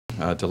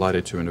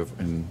delighted to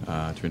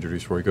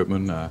introduce Roy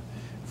Gutman, a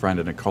friend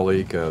and a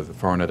colleague, the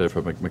foreign editor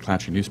for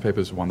McClatchy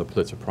Newspapers, won the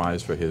Pulitzer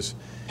Prize for his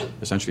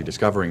essentially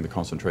discovering the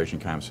concentration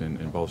camps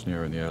in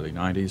Bosnia in the early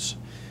 90s.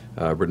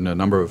 Written a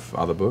number of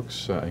other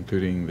books,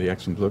 including the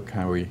excellent book,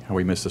 How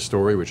We Missed the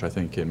Story, which I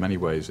think in many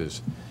ways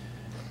is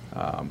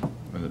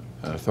an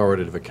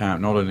authoritative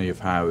account not only of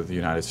how the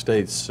United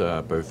States,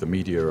 both the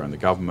media and the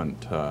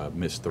government,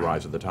 missed the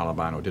rise of the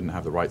Taliban or didn't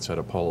have the right set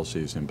of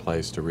policies in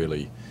place to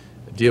really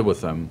deal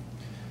with them,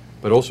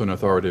 but also an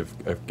authoritative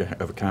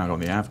account on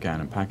the Afghan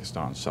and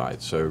Pakistan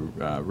side. So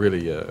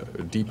really a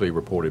deeply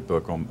reported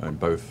book on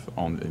both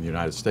in the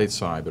United States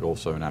side, but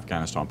also in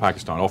Afghanistan,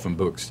 Pakistan. Often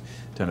books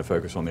tend to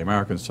focus on the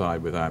American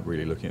side without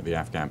really looking at the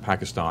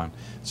Afghan-Pakistan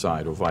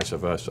side or vice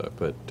versa.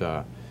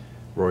 But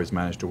Roy's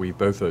managed to weave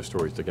both those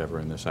stories together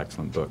in this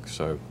excellent book.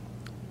 So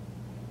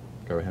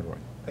go ahead, Roy.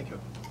 Thank you.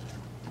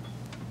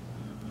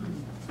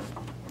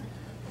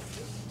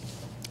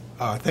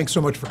 Thanks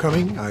so much for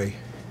coming. I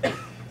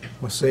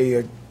must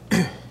say,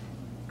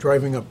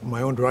 driving up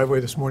my own driveway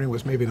this morning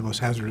was maybe the most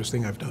hazardous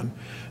thing I've done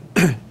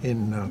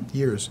in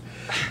years.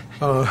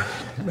 And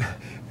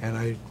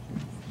I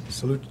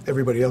salute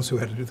everybody else who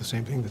had to do the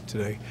same thing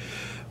today.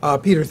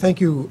 Peter,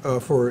 thank you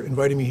for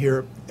inviting me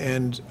here.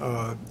 And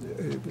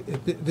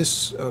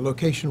this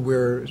location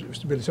where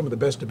really some of the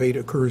best debate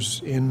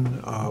occurs in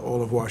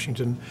all of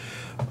Washington.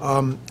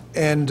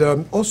 And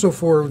also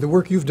for the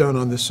work you've done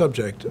on this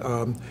subject,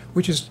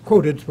 which is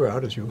quoted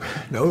throughout, as you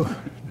know,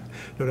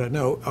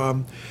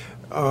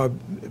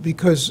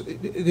 because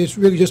it's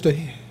really just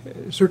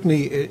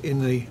certainly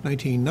in the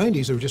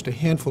 1990s, there were just a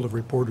handful of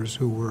reporters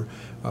who were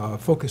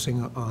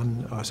focusing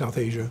on South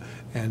Asia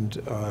and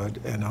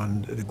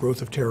on the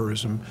growth of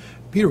terrorism.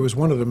 Peter was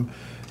one of them,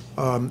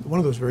 one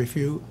of those very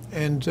few,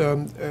 and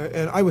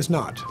I was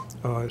not.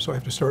 So I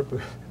have to start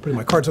by putting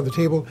my cards on the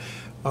table.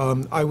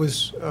 I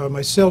was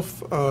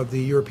myself the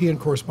European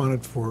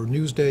correspondent for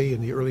Newsday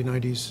in the early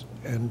 90s,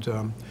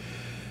 and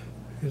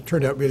it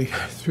turned out really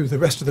through the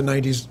rest of the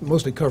 90s,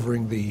 mostly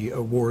covering the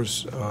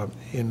wars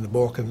in the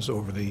Balkans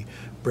over the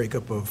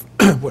breakup of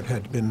what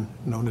had been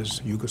known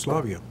as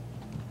Yugoslavia.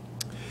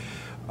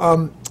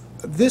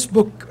 This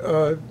book,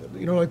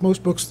 like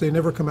most books, they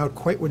never come out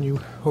quite when you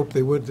hope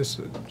they would. This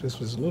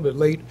was a little bit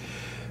late,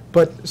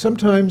 but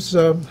sometimes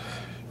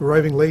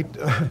arriving late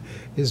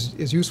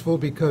is useful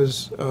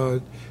because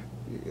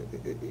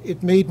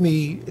it made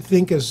me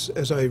think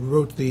as I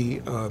wrote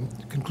the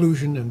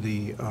conclusion and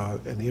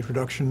the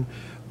introduction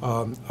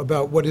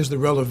about what is the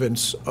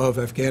relevance of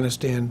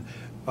Afghanistan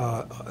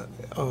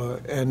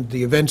and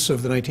the events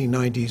of the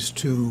 1990s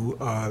to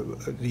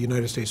the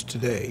United States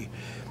today.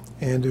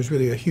 And there's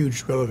really a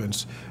huge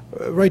relevance.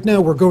 Right now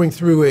we're going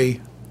through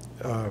a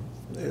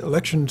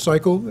election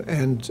cycle,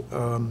 and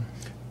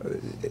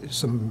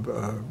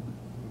some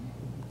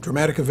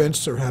dramatic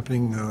events are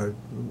happening,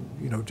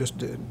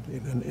 just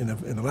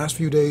in the last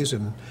few days,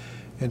 and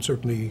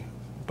certainly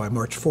by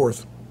March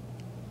 4th.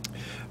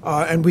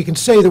 And we can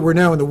say that we're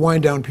now in the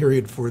wind-down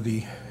period for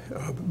the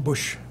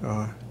Bush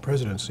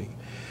presidency.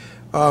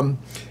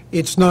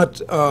 It's not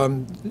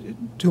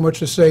too much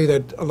to say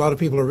that a lot of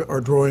people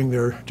are drawing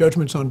their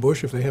judgments on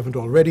Bush if they haven't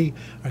already.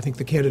 I think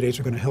the candidates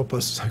are going to help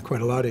us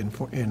quite a lot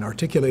in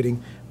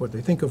articulating what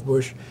they think of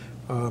Bush,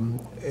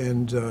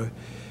 and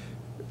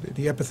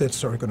the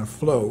epithets are going to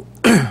flow.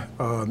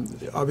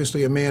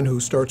 Obviously, a man who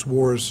starts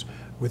wars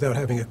without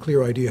having a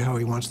clear idea how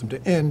he wants them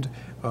to end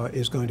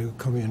is going to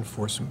come in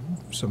for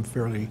some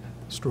fairly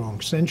strong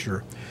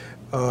censure.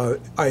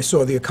 I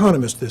saw The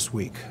Economist this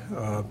week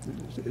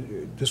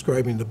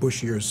describing the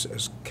Bush years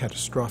as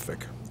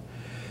catastrophic.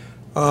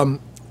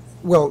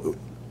 Well,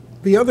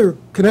 the other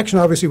connection,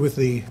 obviously, with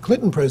the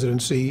Clinton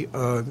presidency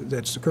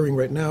that's occurring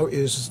right now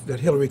is that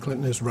Hillary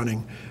Clinton is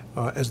running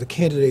as the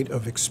candidate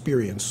of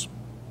experience.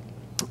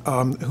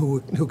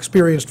 Who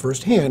experienced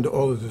firsthand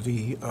all of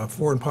the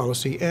foreign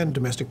policy and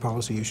domestic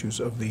policy issues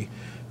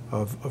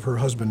of her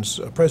husband's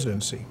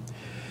presidency.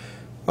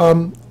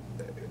 And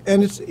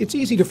it's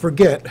easy to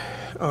forget,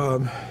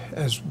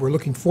 as we're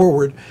looking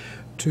forward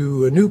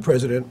to a new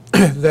president,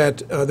 that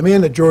the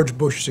man that George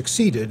Bush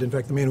succeeded, in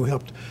fact, the man who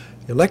helped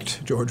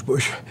elect George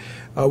Bush,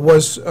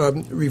 was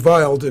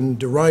reviled and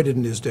derided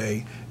in his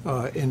day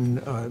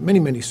in many,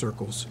 many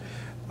circles.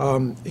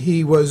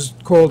 He was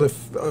called a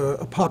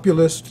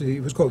populist. He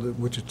was called,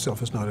 which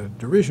itself is not a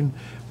derision,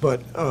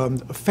 but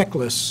a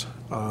feckless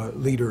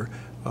leader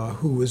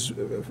who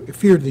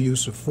feared the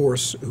use of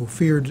force, who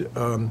feared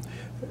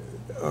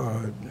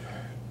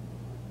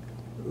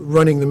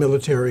running the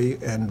military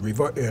and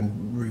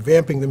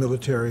revamping the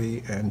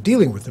military and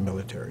dealing with the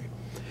military.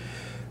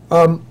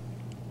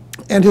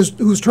 And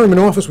whose term in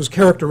office was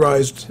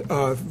characterized,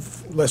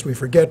 lest we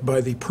forget,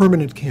 by the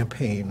permanent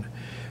campaign.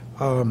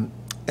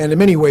 And in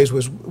many ways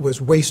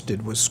was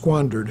wasted, was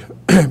squandered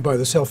by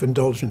the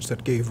self-indulgence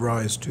that gave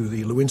rise to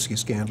the Lewinsky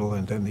scandal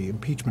and then the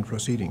impeachment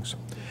proceedings.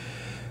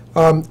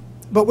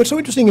 But what's so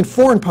interesting in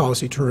foreign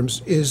policy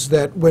terms is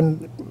that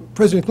when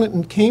President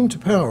Clinton came to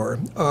power,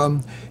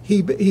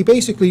 he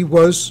basically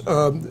was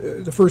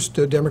the first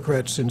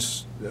Democrat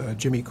since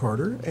Jimmy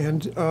Carter,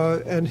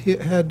 and he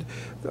had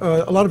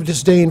a lot of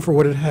disdain for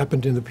what had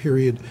happened in the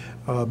period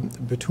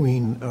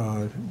between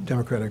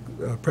Democratic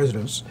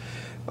presidents.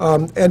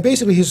 And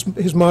basically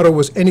his motto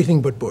was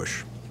anything but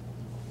Bush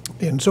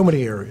in so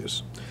many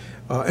areas.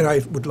 And I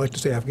would like to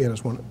say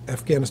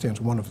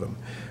Afghanistan's one of them.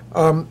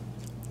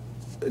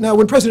 Now,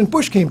 when President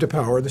Bush came to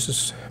power, this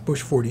is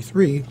Bush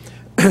 43,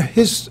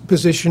 his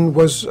position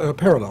was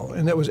parallel,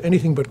 and that was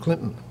anything but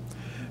Clinton.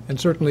 And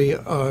certainly,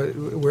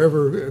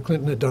 wherever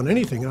Clinton had done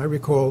anything, and I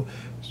recall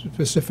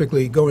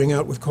specifically going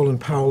out with Colin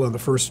Powell on the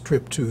first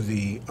trip to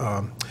the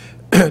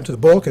to the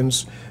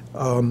Balkans,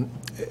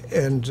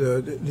 and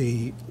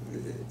the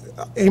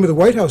aim of the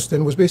White House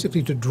then was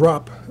basically to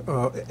drop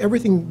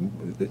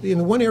everything. In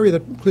the one area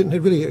that Clinton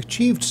had really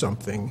achieved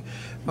something,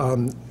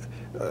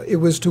 it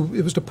was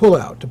to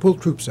pull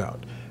troops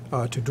out,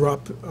 to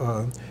drop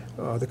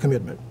the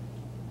commitment.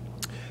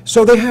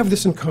 So they have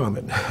this in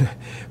common,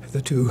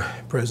 the two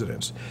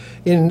presidents.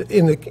 In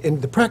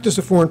the practice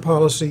of foreign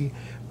policy,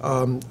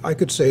 I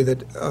could say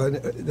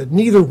that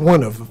neither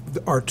one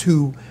of our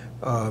two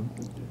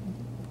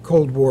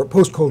post-Cold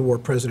War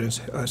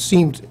presidents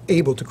seemed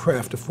able to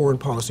craft a foreign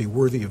policy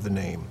worthy of the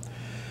name.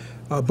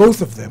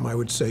 Both of them, I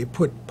would say,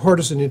 put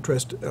partisan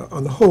interest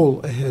on the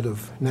whole ahead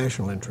of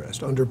national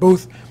interest. Under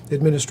both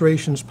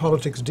administrations,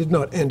 politics did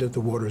not end at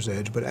the water's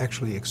edge, but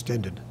actually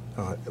extended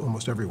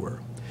almost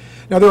everywhere.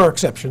 Now, there are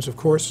exceptions, of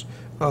course.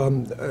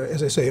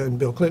 As I say, in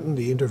Bill Clinton,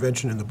 the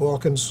intervention in the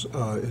Balkans,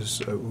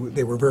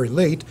 they were very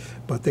late,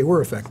 but they were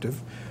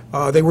effective.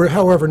 They were,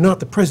 however, not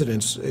the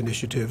president's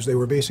initiatives. They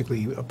were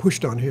basically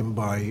pushed on him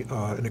by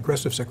an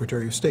aggressive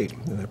Secretary of State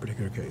in that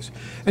particular case.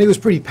 And he was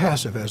pretty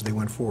passive as they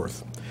went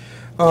forth.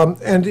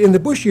 And in the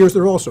Bush years,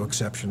 there are also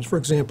exceptions. For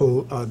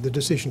example, the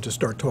decision to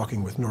start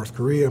talking with North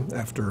Korea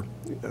after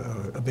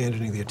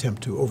abandoning the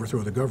attempt to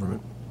overthrow the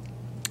government.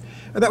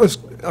 And that was,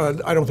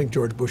 I don't think,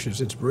 George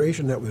Bush's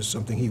inspiration. That was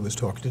something he was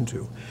talked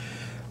into.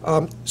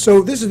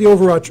 So this is the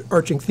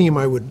overarching theme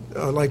I would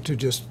like to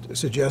just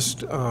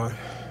suggest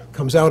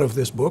comes out of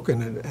this book,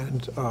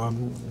 and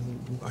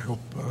I hope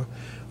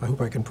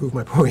I can prove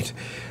my point.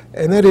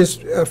 And that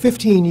is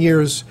 15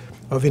 years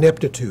of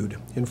ineptitude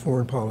in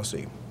foreign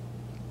policy.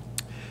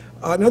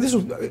 Now, this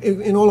was,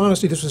 in all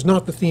honesty, this was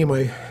not the theme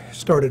I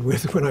started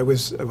with when I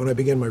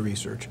began my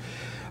research.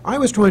 I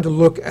was trying to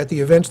look at the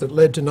events that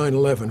led to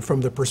 9/11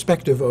 from the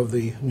perspective of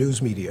the news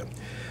media.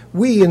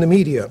 We in the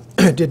media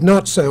did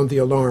not sound the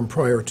alarm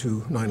prior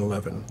to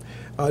 9/11,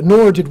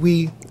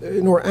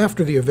 nor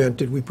after the event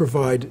did we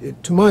provide,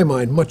 to my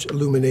mind, much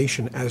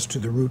illumination as to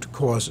the root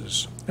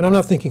causes. And I'm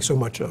not thinking so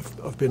much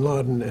of bin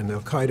Laden and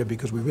al-Qaeda,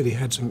 because we really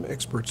had some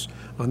experts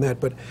on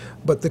that, but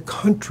the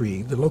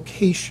country, the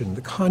location,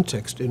 the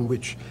context in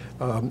which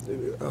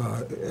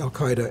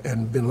al-Qaeda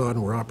and bin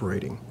Laden were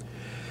operating.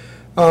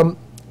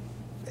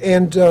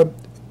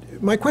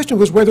 My question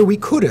was whether we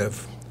could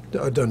have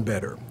done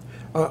better.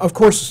 Of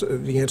course,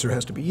 the answer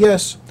has to be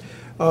yes,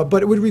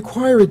 but it would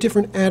require a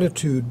different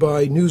attitude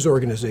by news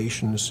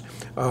organizations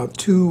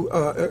to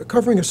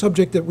covering a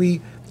subject that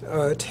we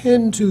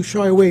tend to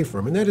shy away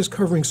from, and that is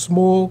covering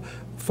small,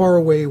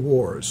 faraway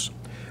wars,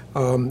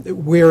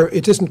 where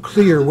it isn't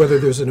clear whether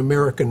there's an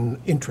American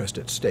interest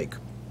at stake.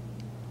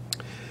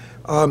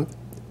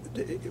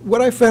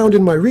 What I found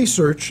in my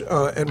research,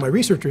 and my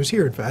researcher is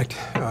here, in fact,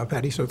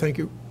 Patty, so thank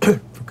you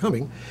for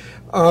coming,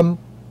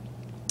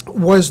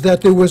 was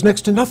that there was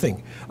next to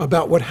nothing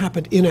about what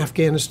happened in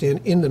Afghanistan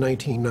in the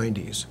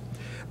 1990s.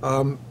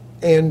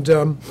 In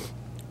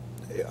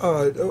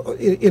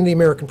the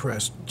American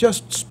press,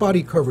 just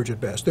spotty coverage at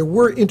best. There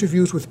were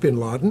interviews with bin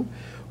Laden,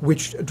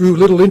 which drew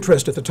little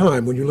interest at the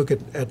time when you look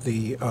at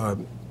the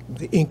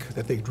ink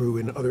that they drew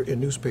in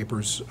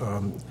newspapers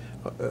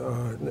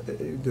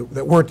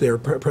that weren't there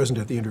present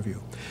at the interview.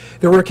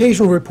 There were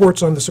occasional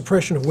reports on the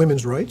suppression of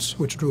women's rights,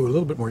 which drew a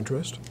little bit more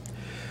interest.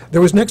 There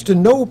was next to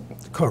no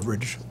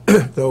coverage,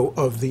 though,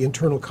 of the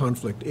internal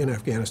conflict in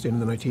Afghanistan in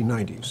the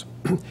 1990s.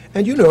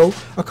 And you know,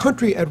 a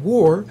country at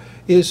war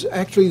is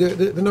actually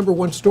the number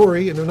one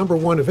story, and the number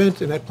one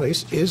event in that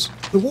place is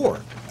the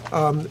war.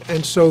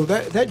 And so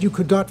that you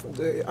could not,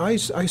 I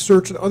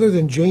searched, other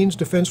than Jane's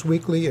Defense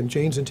Weekly and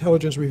Jane's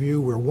Intelligence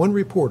Review, where one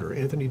reporter,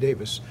 Anthony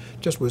Davis,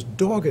 just was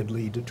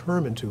doggedly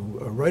determined to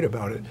write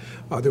about it,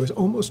 there was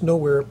almost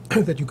nowhere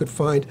that you could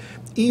find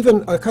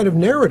even a kind of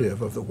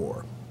narrative of the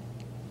war,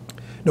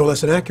 no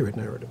less an accurate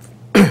narrative.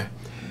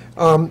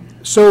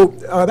 So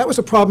that was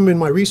a problem in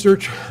my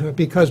research,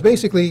 because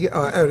basically,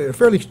 at a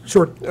fairly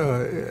short,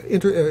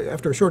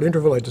 after a short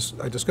interval,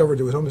 I discovered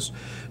there was almost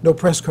no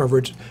press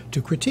coverage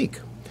to critique.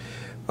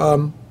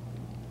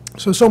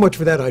 So much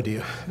for that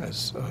idea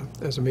as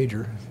a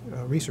major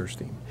research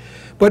theme.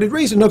 But it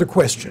raised another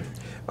question.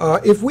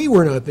 If we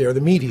were not there,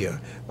 the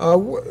media,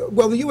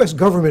 well, the U.S.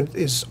 government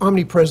is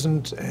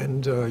omnipresent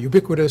and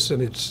ubiquitous,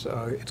 and it's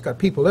got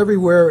people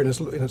everywhere, and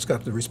it's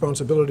got the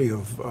responsibility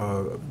of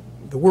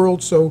the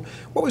world. So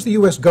what was the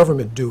U.S.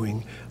 government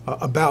doing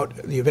about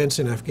the events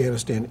in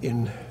Afghanistan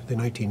in the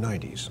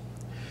 1990s?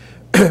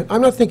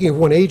 I'm not thinking of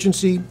one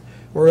agency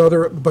or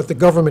other, but the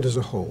government as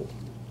a whole.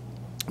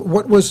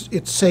 What was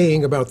it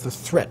saying about the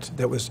threat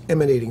that was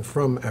emanating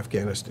from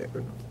Afghanistan?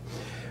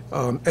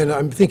 And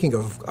I'm thinking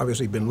of,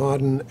 obviously, bin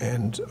Laden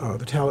and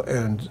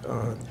Al-Qaeda,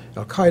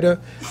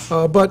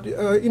 but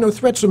you know,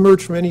 threats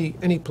emerge from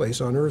any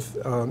place on Earth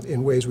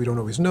in ways we don't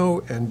always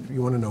know, and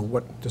you want to know,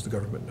 what does the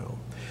government know?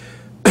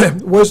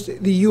 Was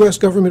the U.S.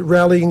 government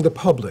rallying the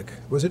public?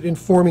 Was it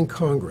informing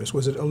Congress?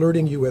 Was it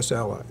alerting U.S.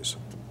 allies?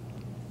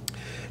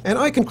 And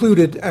I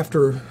concluded,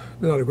 after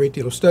not a great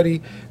deal of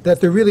study,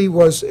 that there really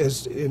was,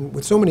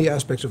 with so many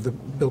aspects of the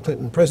Bill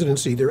Clinton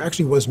presidency, there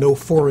actually was no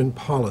foreign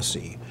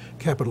policy,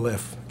 capital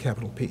F,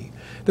 capital P.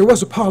 There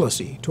was a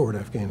policy toward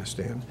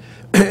Afghanistan,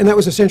 and that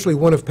was essentially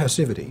one of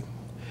passivity.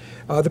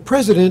 The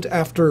president,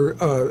 after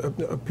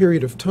a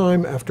period of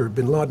time, after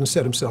bin Laden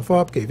set himself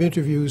up, gave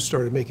interviews,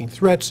 started making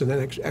threats, and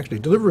then actually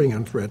delivering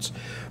on threats,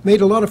 made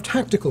a lot of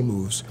tactical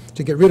moves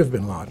to get rid of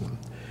bin Laden.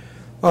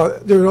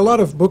 There are a lot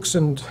of books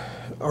and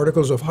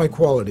articles of high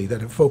quality that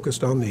have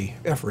focused on the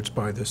efforts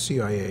by the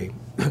CIA,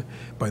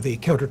 by the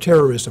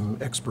counterterrorism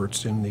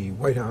experts in the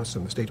White House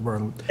and the State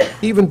Department,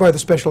 even by the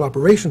special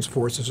operations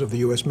forces of the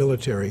U.S.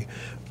 military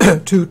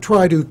to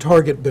try to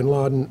target bin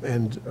Laden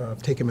and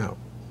take him out.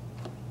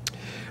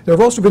 There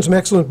have also been some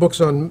excellent books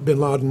on bin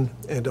Laden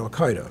and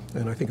Al-Qaeda,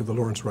 and I think of the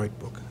Lawrence Wright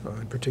book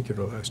in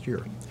particular last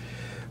year.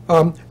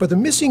 But the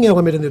missing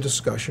element in the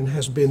discussion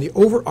has been the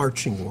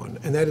overarching one,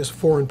 and that is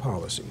foreign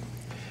policy.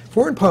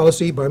 Foreign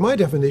policy, by my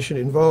definition,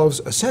 involves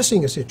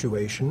assessing a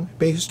situation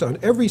based on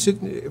every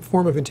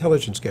form of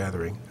intelligence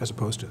gathering, as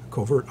opposed to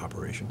covert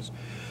operations,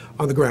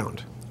 on the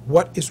ground.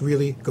 What is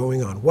really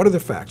going on? What are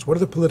the facts? What are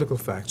the political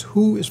facts?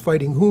 Who is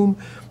fighting whom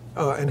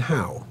and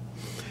how?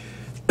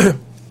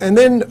 And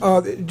then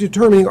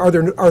determining, are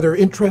there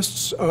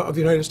interests of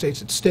the United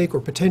States at stake,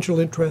 or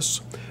potential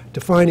interests,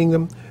 defining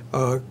them,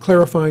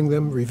 clarifying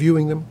them,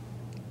 reviewing them,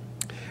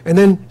 and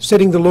then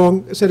setting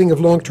of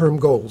long-term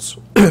goals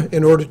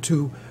in order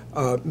to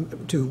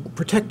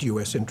protect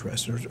U.S.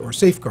 interests or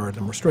safeguard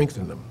them or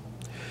strengthen them.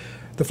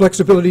 The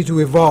flexibility to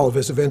evolve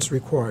as events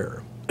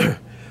require.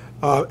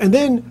 And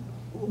then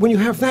when you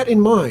have that in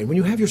mind, when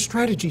you have your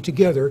strategy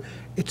together,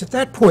 it's at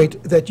that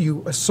point that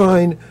you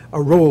assign a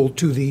role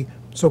to the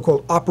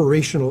so-called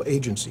operational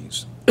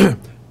agencies,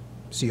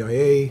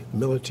 CIA,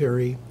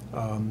 military,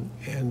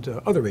 and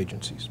other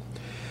agencies.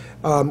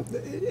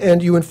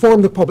 And you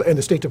inform the public, and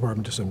the State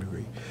Department to some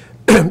degree.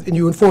 And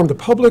you inform the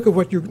public of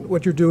what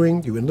you're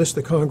doing, you enlist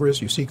the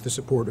Congress, you seek the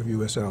support of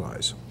U.S.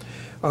 allies.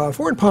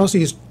 Foreign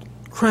policy is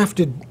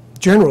crafted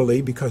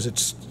generally, because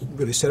it's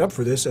really set up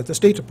for this, at the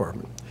State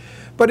Department.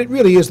 But it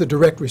really is the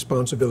direct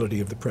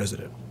responsibility of the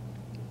President.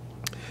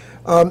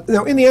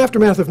 Now, in the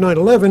aftermath of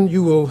 9/11,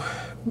 you will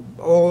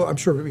all, I'm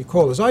sure,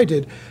 recall, as I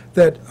did,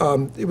 that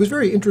it was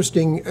very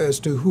interesting as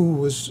to who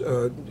was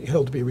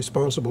held to be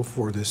responsible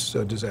for this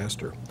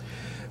disaster.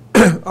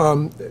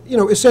 You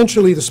know,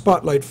 essentially the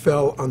spotlight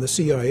fell on the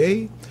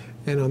CIA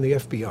and on the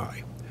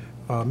FBI,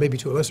 maybe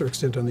to a lesser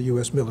extent on the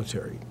U.S.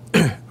 military.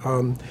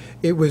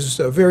 It was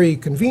very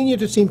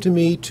convenient, it seemed to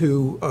me,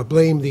 to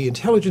blame the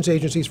intelligence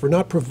agencies for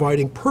not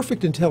providing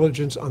perfect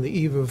intelligence on the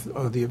eve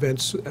of the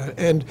events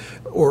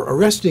or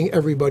arresting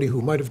everybody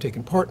who might have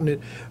taken part in it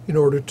in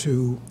order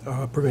to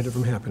prevent it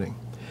from happening.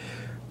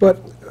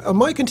 But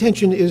my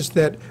contention is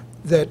that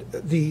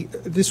they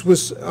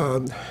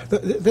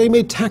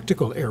made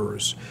tactical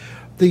errors.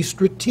 The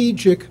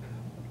strategic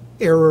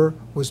error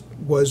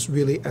was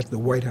really at the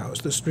White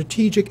House, the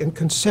strategic and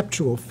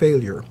conceptual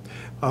failure.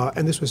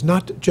 And this was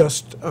not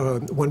just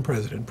one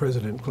president,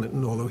 President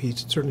Clinton, although he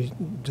certainly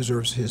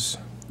deserves his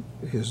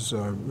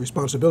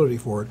responsibility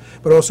for it,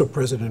 but also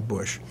President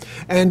Bush.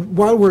 And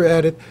while we're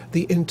at it,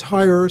 the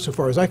entire, so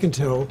far as I can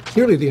tell,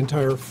 nearly the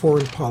entire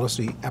foreign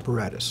policy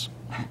apparatus.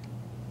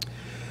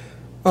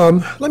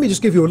 Let me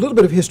just give you a little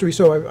bit of history,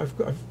 so I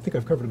think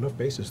I've covered enough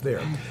bases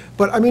there.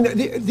 But I mean,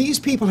 these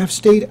people have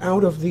stayed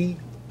out of the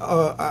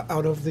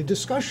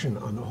discussion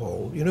on the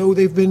whole. You know,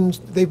 they've been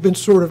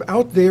sort of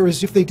out there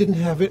as if they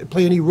didn't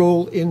play any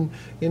role in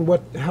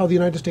how the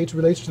United States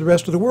relates to the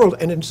rest of the world.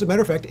 And as a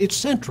matter of fact, it's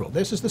central.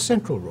 This is the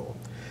central role.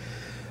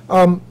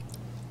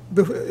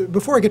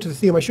 Before I get to the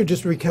theme, I should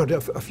just recount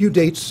a few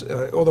dates,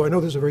 although I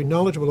know there's a very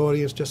knowledgeable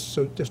audience, just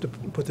to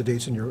put the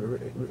dates in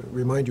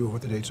remind you of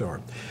what the dates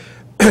are.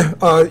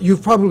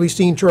 You've probably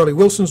seen Charlie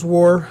Wilson's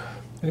War.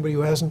 Anybody who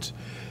hasn't?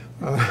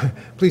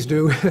 Please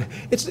do.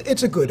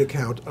 It's a good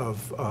account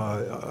of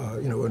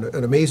you know,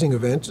 an amazing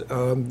event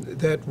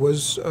that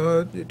was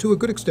to a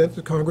good extent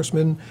the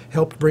congressman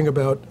helped bring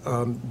about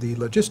the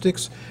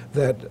logistics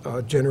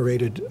that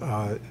generated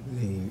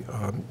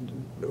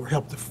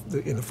helped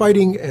in the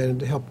fighting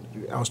and helped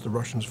oust the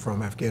Russians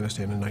from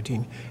Afghanistan in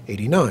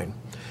 1989.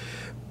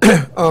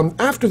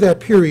 After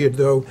that period,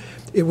 though,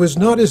 it was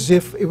not as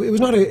if it was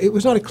not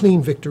a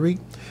clean victory.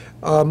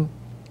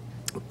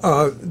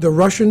 The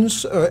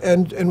Russians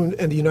and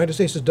the United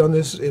States has done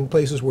this in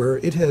places where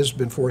it has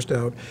been forced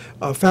out,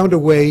 found a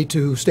way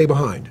to stay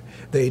behind.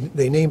 They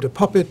named a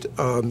puppet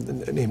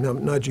named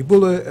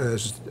Najibullah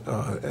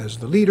as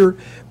the leader,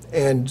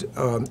 and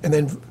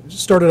then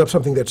started up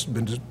something that's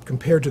been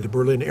compared to the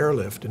Berlin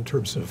airlift in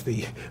terms of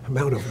the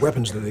amount of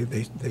weapons that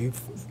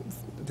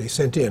they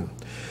sent in.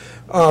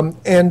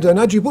 And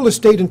Najibullah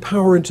stayed in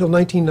power until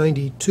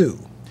 1992.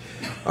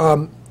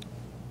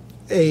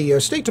 A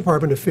State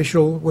Department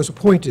official was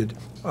appointed,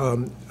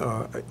 I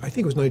think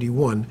it was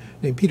 91,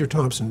 named Peter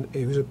Thompson.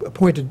 He was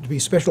appointed to be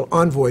special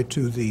envoy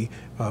to the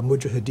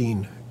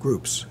Mujahideen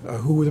groups,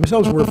 who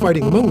themselves were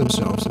fighting among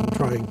themselves and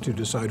trying to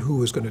decide who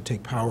was going to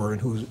take power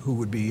and who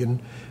would be in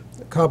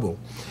Kabul.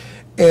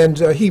 And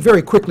he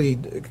very quickly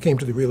came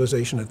to the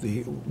realization that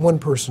the one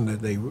person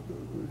that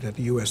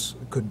the U.S.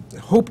 could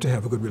hope to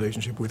have a good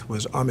relationship with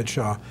was Ahmad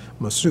Shah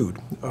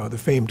Massoud, the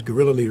famed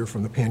guerrilla leader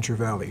from the Panjshir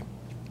Valley.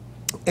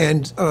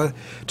 And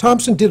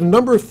Thompson did a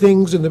number of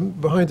things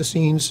behind the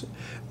scenes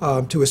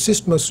to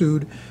assist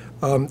Massoud,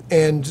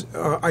 and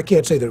I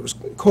can't say that it was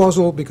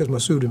causal because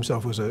Massoud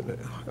himself was a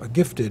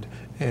gifted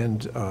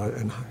and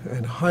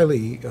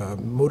highly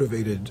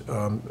motivated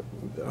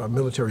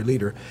military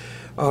leader.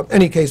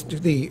 Any case,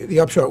 the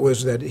upshot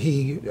was that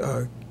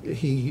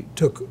he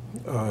took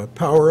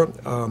power,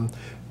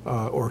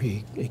 or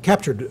he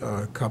captured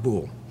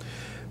Kabul.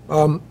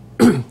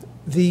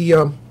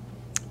 The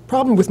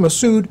problem with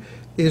Massoud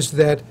is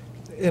that,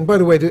 and by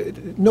the way,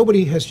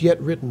 nobody has yet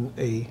written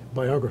a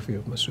biography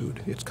of Massoud.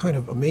 It's kind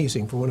of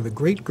amazing for one of the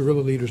great guerrilla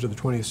leaders of the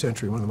 20th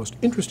century, one of the most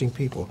interesting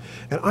people.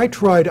 And I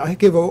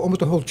gave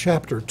almost a whole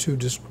chapter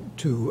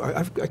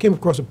I came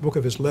across a book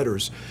of his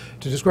letters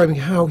to describing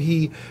how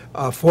he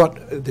fought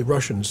the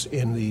Russians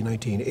in the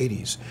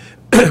 1980s.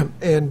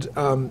 And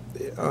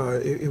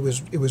it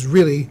was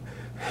really,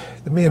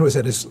 the man was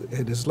at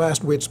his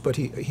last wits, but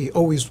he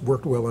always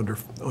worked well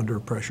under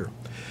pressure.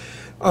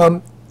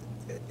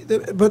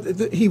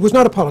 But he was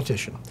not a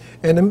politician,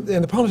 and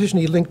the politician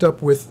he linked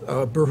up with,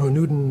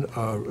 Burhanuddin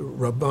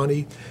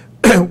Rabbani,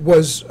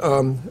 was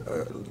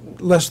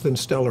less than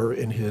stellar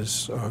in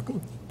his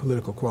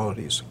political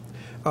qualities.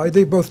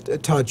 They both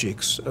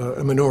Tajiks,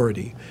 a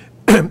minority,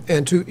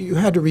 and you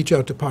had to reach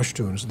out to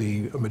Pashtuns,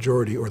 the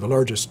majority or the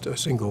largest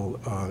single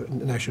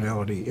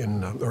nationality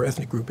or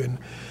ethnic group in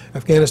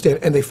Afghanistan,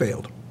 and they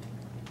failed.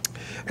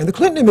 And the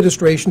Clinton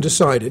administration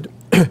decided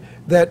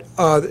that,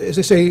 as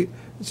I say,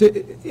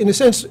 in a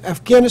sense,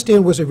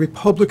 Afghanistan was a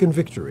Republican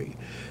victory.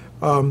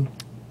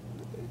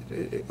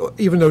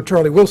 Even though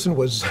Charlie Wilson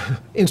was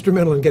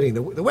instrumental in getting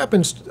the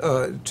weapons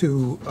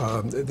to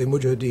the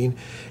Mujahideen,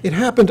 it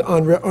happened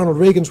on Ronald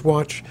Reagan's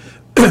watch,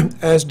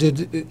 as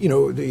did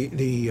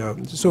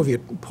the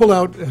Soviet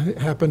pullout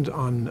happened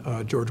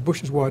on George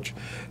Bush's watch,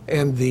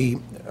 and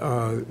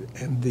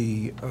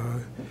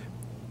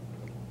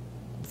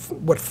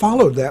what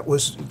followed that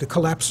was the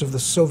collapse of the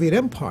Soviet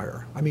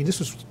Empire. I mean,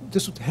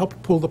 this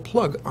helped pull the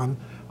plug on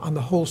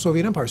the whole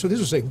Soviet Empire. So this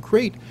was a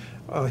great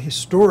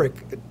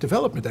historic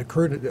development that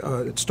occurred.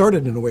 It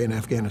started in a way in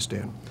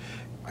Afghanistan.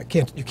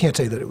 You can't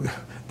say that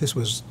this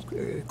was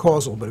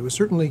causal, but it was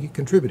certainly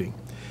contributing.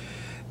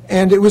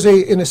 And it was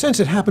in a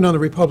sense, it happened on the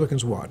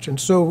Republicans' watch. And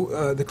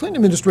so the Clinton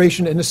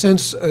administration, in a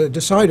sense,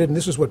 decided, and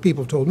this is what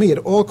people told me, at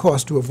all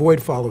costs to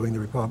avoid following the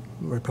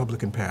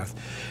Republican path.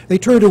 They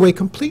turned away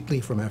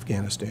completely from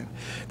Afghanistan.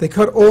 They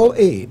cut all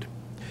aid.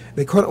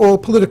 They cut all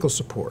political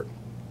support.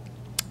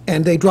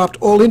 And they dropped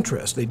all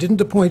interest. They didn't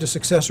appoint a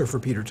successor for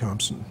Peter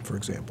Thompson, for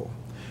example.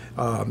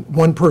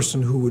 One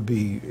person who would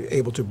be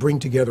able to bring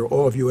together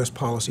all of U.S.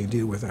 policy and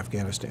deal with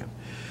Afghanistan.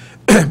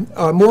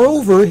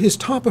 Moreover, his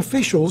top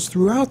officials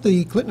throughout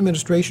the Clinton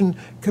administration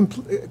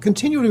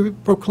continually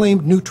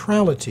proclaimed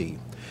neutrality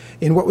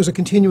in what was a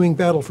continuing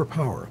battle for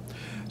power.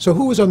 So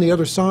who was on the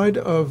other side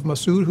of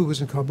Massoud, who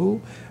was in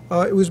Kabul?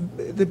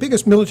 The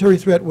biggest military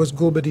threat was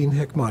Gulbuddin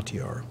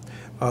Hekmatyar,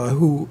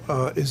 who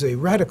is a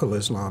radical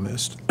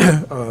Islamist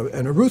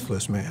and a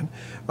ruthless man,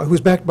 who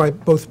was backed by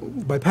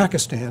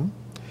Pakistan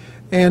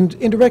and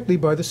indirectly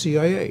by the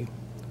CIA,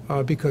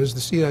 because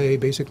the CIA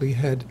basically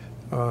had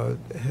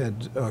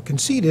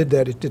conceded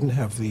that it didn't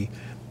have the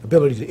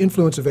ability to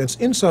influence events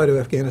inside of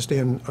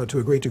Afghanistan to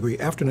a great degree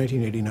after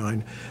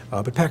 1989,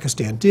 but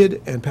Pakistan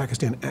did, and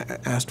Pakistan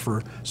asked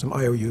for some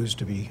IOUs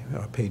to be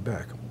paid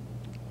back.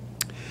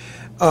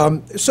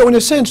 So in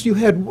a sense, you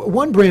had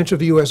one branch of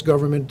the U.S.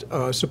 government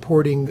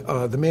supporting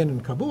the man in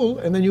Kabul,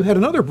 and then you had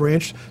another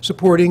branch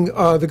supporting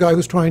the guy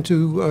who's trying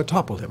to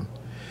topple him.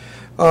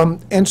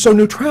 And so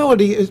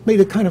neutrality made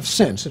a kind of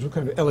sense. It's a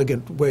kind of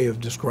elegant way of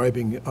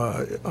describing,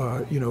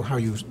 how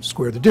you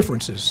square the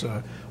differences.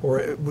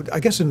 Or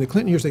I guess in the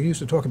Clinton years they used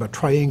to talk about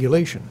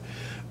triangulation.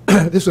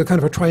 This is a kind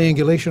of a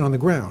triangulation on the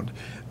ground.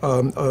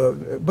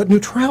 But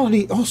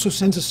neutrality also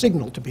sends a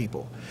signal to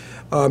people.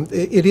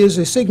 It is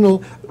a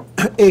signal,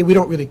 A, we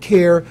don't really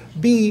care.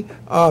 B,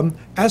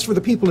 as for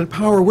the people in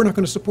power, we're not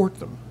going to support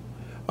them.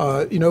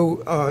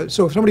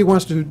 So if somebody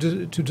wants to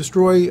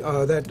destroy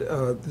that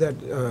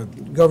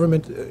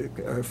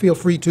government, feel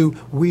free to.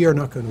 We are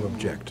not going to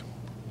object.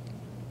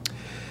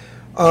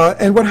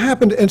 And what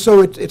happened, and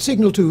so it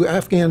signaled to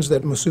Afghans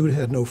that Massoud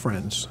had no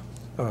friends.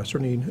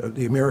 Certainly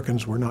the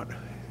Americans were not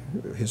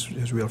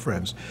his real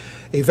friends.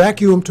 A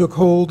vacuum took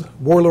hold,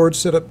 warlords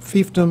set up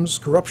fiefdoms,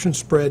 corruption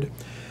spread,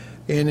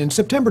 and in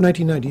September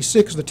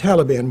 1996, the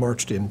Taliban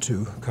marched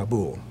into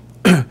Kabul.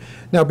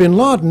 Now, bin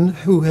Laden,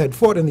 who had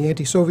fought in the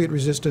anti-Soviet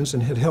resistance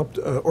and had helped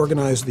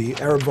organize the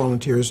Arab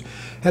volunteers,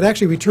 had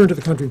actually returned to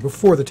the country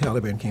before the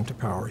Taliban came to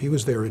power. He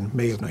was there in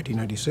May of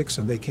 1996,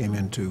 and they came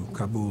into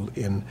Kabul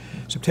in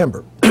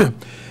September.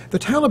 The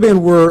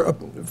Taliban were,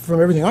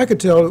 from everything I could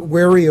tell,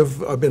 wary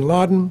of bin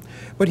Laden,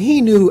 but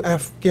he knew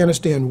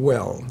Afghanistan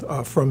well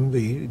from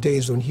the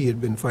days when he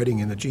had been fighting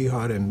in the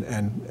jihad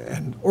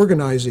and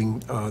organizing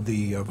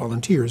the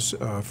volunteers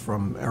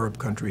from Arab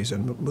countries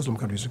and Muslim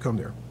countries to come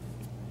there.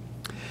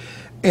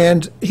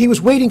 And he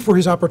was waiting for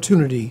his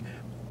opportunity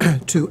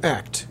to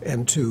act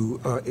and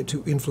to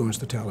influence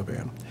the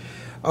Taliban.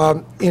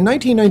 In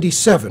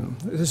 1997,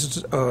 this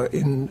is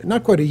in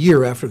not quite a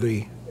year after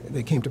they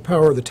came to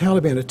power, the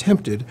Taliban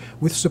attempted,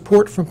 with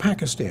support from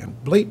Pakistan,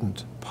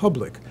 blatant,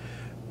 public,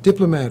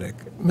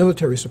 diplomatic,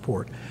 military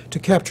support, to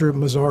capture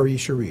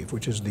Mazar-e-Sharif,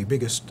 which is the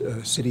biggest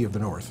city of the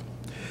north.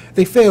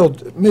 They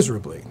failed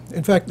miserably.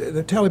 In fact,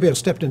 the Taliban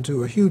stepped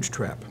into a huge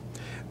trap.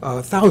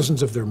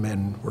 Thousands of their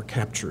men were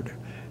captured.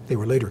 They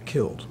were later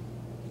killed.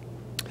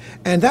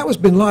 And that was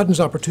bin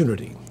Laden's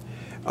opportunity.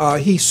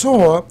 He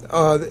saw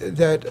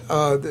that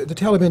the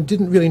Taliban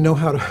didn't really know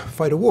how to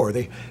fight a war.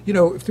 They, you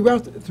know,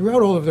 throughout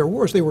all of their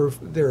wars,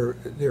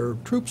 their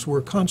troops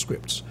were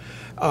conscripts.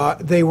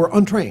 They were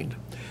untrained.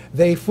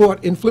 They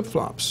fought in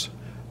flip-flops.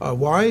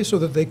 Why? So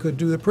that they could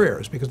do the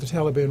prayers, because the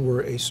Taliban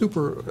were a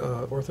super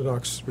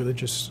orthodox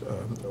religious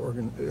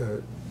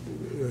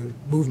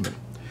movement.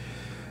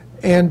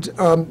 And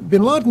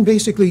bin Laden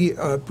basically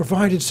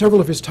provided several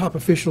of his top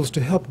officials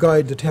to help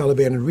guide the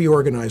Taliban and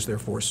reorganize their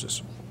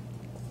forces.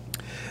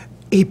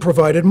 He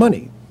provided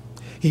money,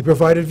 he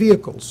provided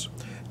vehicles,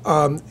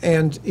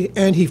 and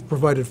he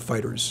provided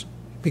fighters,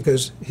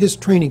 because his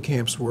training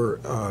camps were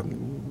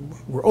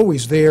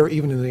always there,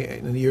 even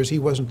in the years he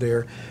wasn't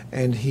there,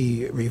 and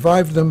he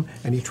revived them,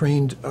 and he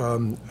trained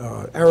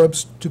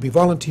Arabs to be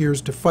volunteers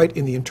to fight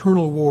in the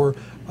internal war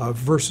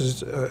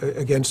versus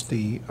against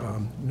the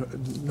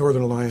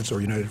Northern Alliance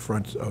or United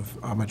Front of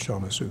Ahmad Shah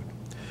Massoud.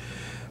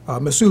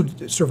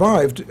 Massoud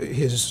survived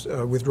his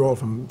withdrawal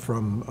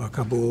from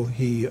Kabul.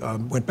 He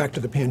went back to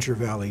the Panjshir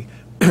Valley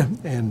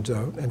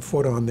and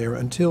fought on there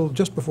until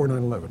just before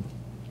 9/11.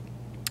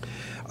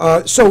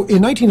 So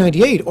in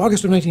 1998,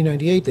 August of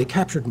 1998, they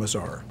captured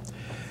Mazar.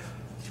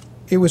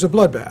 It was a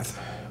bloodbath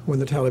when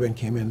the Taliban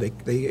came in.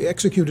 They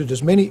executed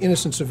as many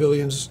innocent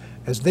civilians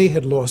as they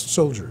had lost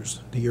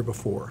soldiers the year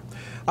before.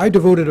 I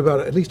devoted about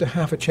at least a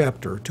half a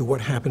chapter to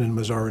what happened in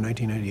Mazar in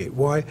 1998.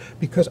 Why?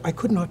 Because I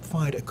could not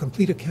find a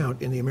complete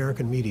account in the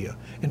American media.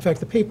 In fact,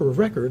 the paper of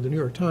record, the New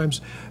York Times,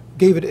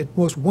 gave it at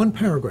most one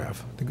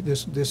paragraph,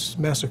 this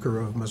massacre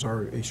of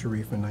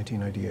Mazar-e-Sharif in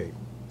 1998.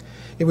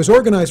 It was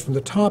organized from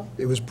the top.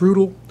 It was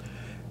brutal.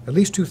 At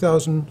least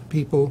 2,000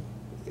 people,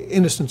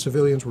 innocent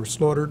civilians, were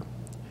slaughtered.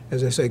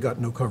 As I say, got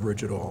no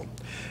coverage at all.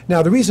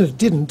 Now, the reason it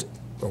didn't,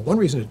 or one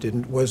reason it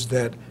didn't, was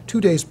that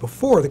 2 days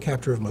before the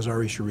capture of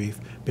Mazar-e-Sharif,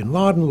 bin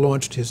Laden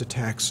launched his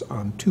attacks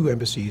on two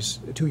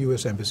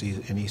U.S. embassies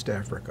in East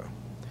Africa.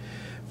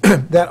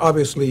 That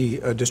obviously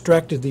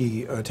distracted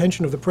the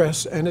attention of the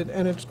press, and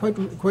it's quite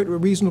a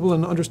reasonable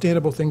and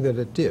understandable thing that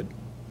it did.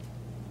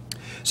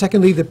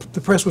 Secondly, the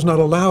press was not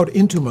allowed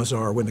into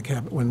Mazar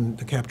when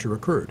the capture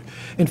occurred.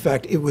 In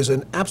fact, it was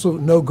an absolute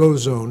no-go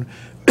zone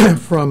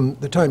from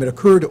the time it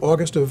occurred,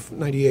 August of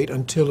 '98,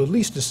 until at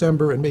least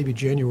December and maybe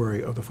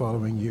January of the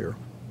following year.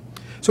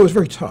 So it was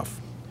very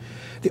tough.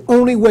 The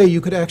only way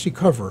you could actually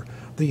cover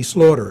the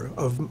slaughter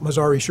of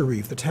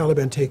Mazar-e-Sharif, the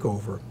Taliban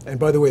takeover, and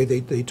by the way,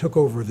 they took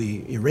over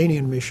the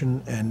Iranian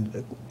mission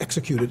and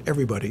executed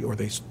everybody, or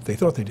they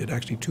thought they did.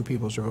 Actually, 2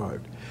 people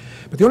survived.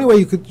 But the only way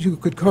you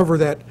could cover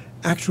that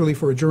actually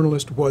for a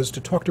journalist was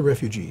to talk to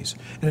refugees.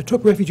 And it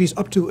took refugees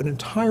up to an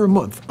entire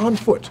month on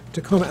foot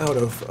to come out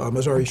of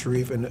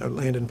Mazar-e-Sharif and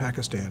land in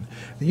Pakistan.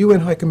 The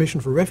UN High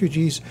Commission for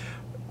Refugees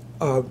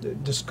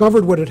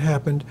discovered what had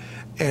happened,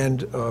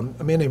 and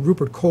a man named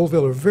Rupert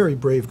Colville, a very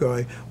brave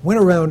guy, went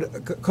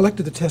around,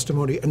 collected the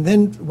testimony, and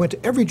then went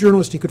to every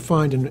journalist he could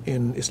find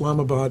in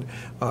Islamabad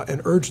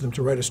and urged them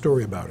to write a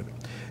story about it.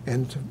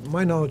 And to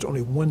my knowledge,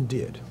 only one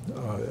did,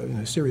 in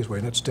a serious way,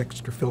 and that's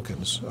Dexter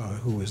Filkins,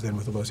 who was then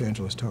with the Los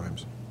Angeles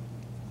Times.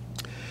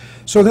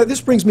 So this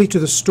brings me to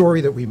the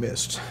story that we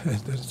missed,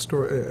 the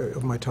story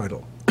of my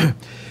title.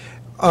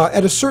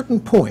 At a certain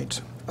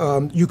point,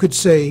 you could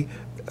say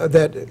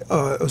that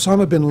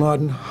Osama bin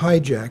Laden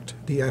hijacked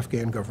the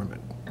Afghan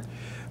government.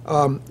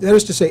 That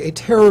is to say, a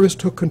terrorist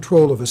took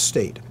control of a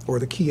state, or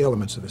the key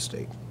elements of a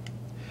state.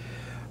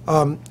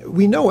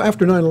 We know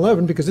after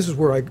 9/11, because this is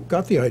where I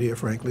got the idea,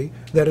 frankly,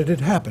 that it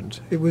had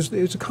happened.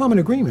 It's a common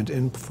agreement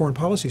in foreign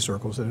policy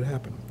circles that it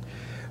happened.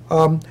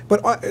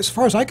 But as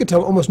far as I could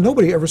tell, almost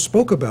nobody ever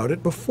spoke about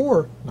it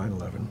before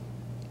 9/11.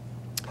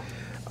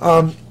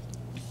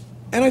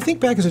 And I think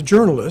back as a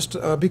journalist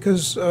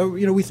because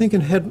we think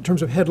in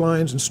terms of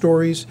headlines and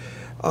stories.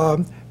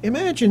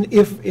 Imagine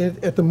if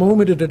at the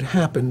moment it had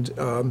happened,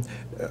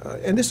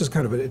 and this is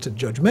kind of it's a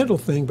judgmental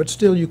thing, but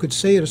still you could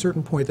say at a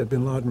certain point that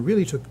bin Laden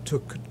really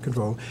took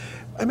control.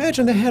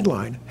 Imagine the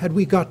headline had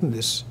we gotten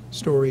this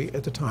story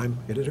at the time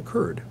it had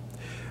occurred.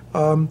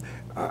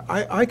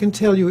 I can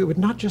tell you it would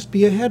not just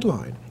be a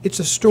headline. It's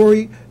a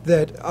story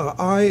that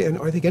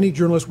I think any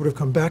journalist would have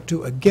come back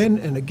to again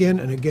and again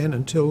and again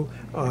until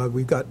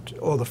we got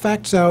all the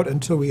facts out,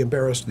 until we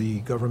embarrassed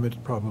the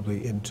government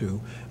probably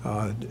into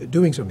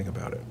doing something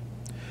about it.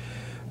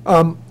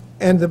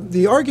 And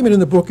the argument in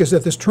the book is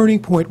that this turning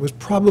point was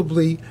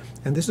probably,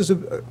 and this is a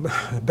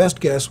best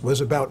guess, was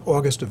about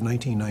August of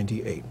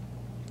 1998.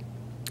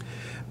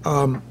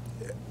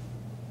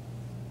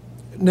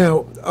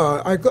 Now,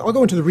 I'll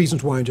go into the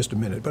reasons why in just a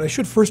minute, but I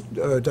should first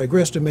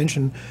digress to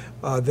mention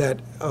that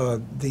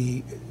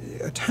the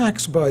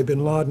attacks by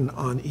bin Laden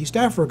on East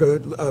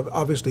Africa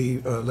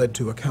obviously led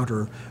to a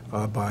counter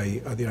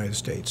by the United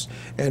States.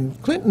 And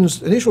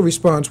Clinton's initial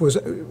response was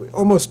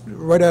almost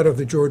right out of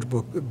the George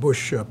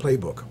Bush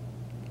playbook.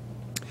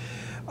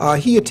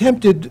 He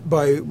attempted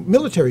by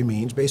military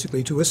means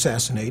basically to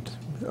assassinate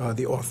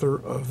the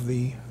author of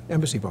the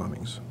embassy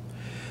bombings.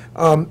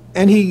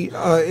 And he,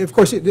 of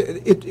course,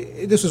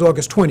 this was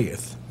August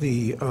 20th.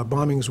 The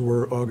bombings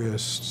were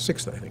August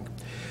 6th, I think.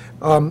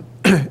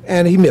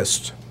 And he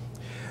missed.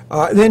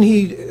 Then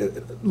he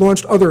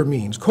launched other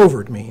means,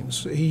 covert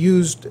means. He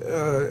used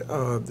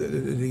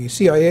the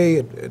CIA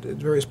at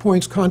various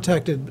points,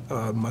 contacted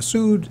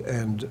Massoud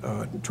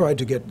and tried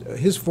to get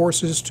his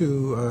forces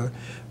to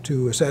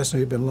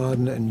assassinate bin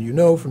Laden. And you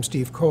know from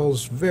Steve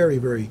Cole's very,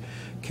 very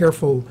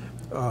careful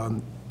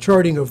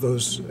charting of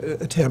those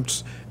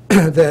attempts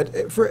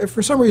that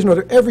for some reason or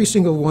other, every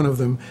single one of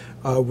them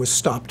was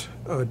stopped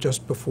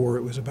just before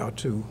it was about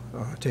to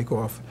take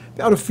off,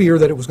 out of fear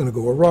that it was going to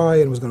go awry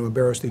and was going to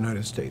embarrass the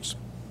United States.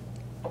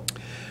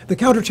 The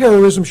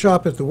counterterrorism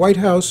shop at the White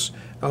House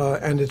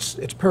and its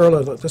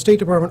parallel at the State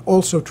Department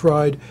also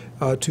tried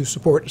to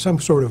support some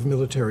sort of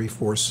military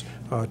force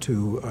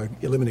to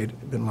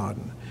eliminate bin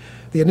Laden.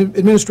 The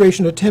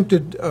administration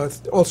attempted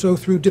also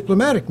through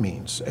diplomatic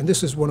means, and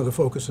this is one of the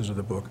focuses of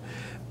the book,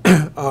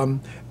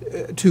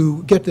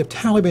 to get the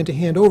Taliban to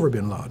hand over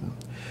bin Laden.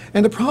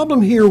 And the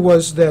problem here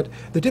was that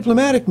the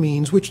diplomatic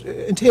means, which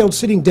entailed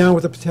sitting down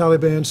with the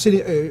Taliban,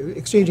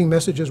 exchanging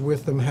messages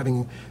with them,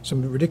 having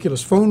some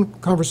ridiculous phone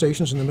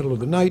conversations in the middle of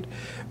the night,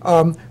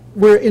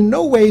 were in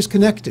no ways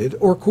connected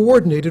or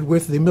coordinated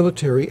with the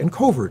military and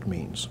covert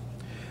means.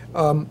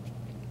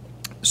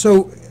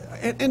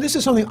 And this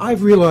is something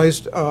I've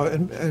realized,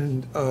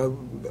 and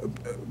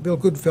Bill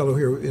Goodfellow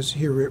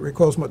here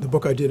recalls the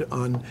book I did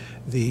on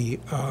the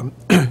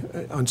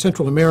on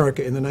Central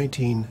America in the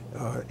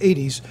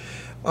 1980s.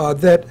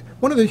 That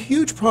one of the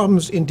huge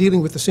problems in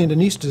dealing with the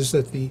Sandinistas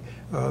that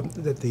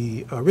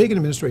the Reagan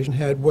administration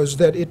had was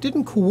that it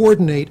didn't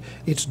coordinate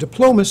its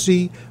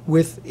diplomacy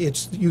with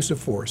its use of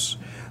force.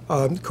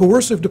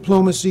 Coercive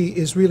diplomacy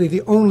is really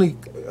the only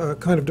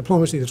kind of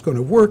diplomacy that's going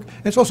to work,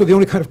 and it's also the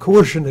only kind of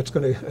coercion that's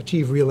going to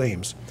achieve real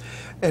aims.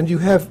 And you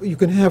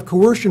can have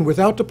coercion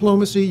without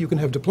diplomacy, you can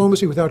have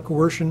diplomacy without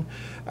coercion,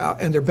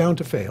 and they're bound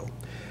to fail.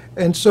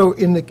 And so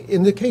in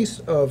the case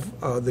of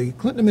the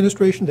Clinton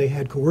administration, they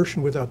had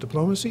coercion without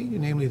diplomacy,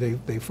 namely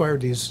they fired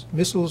these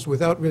missiles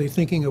without really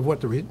thinking of what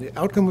the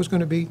outcome was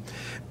going to be.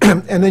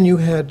 And then you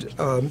had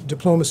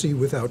diplomacy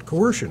without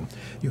coercion.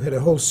 You had a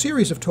whole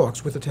series of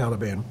talks with the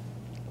Taliban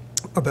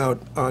about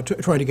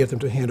trying to get them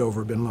to hand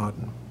over bin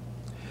Laden.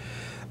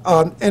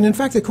 And in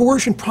fact, the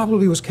coercion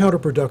probably was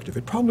counterproductive.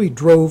 It probably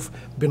drove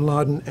bin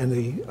Laden and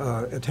the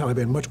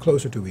Taliban much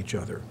closer to each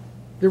other.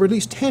 There were at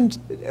least 10,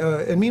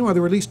 and meanwhile,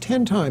 there were at least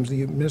 10 times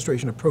the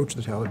administration approached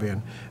the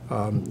Taliban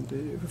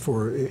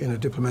in a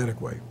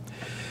diplomatic way.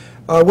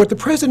 What the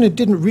president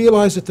didn't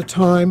realize at the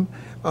time,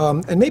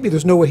 and maybe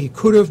there's no way he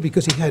could have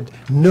because he had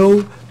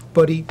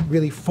nobody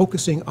really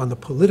focusing on the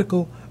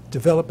political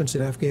developments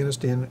in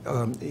Afghanistan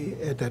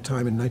at that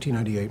time in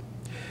 1998,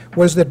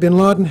 was that bin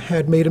Laden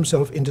had made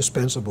himself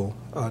indispensable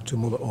to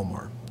Mullah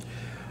Omar.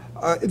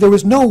 There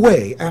was no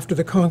way, after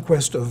the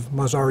conquest of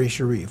Mazar-e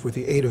Sharif, with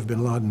the aid of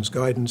bin Laden's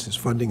guidance, his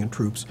funding and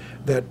troops,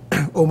 that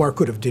Omar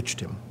could have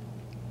ditched him.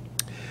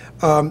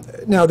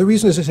 Now, the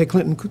reason, as I say,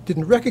 Clinton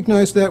didn't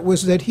recognize that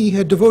was that he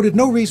had devoted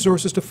no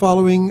resources to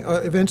following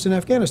events in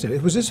Afghanistan.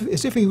 It was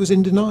as if he was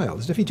in denial,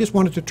 as if he just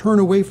wanted to turn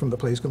away from the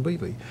place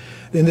completely.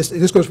 And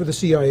this goes for the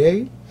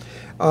CIA.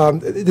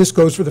 This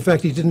goes for the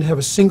fact he didn't have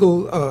a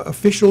single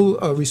official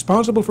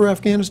responsible for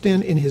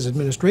Afghanistan in his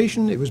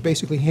administration. It was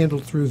basically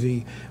handled through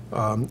the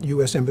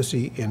U.S.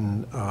 Embassy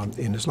in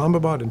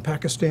Islamabad in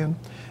Pakistan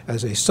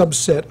as a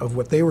subset of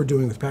what they were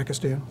doing with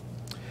Pakistan.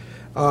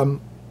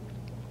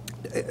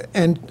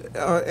 And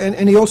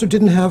he also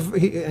didn't have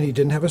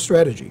a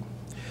strategy.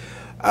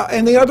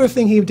 And the other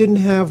thing he didn't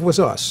have was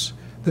us,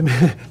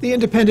 the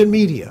independent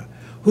media,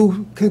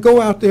 who can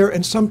go out there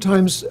and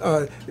sometimes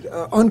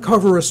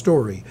uncover a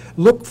story,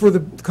 look for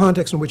the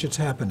context in which it's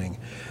happening,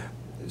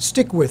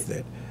 stick with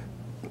it,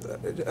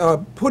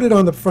 put it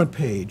on the front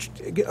page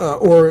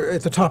or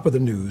at the top of the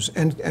news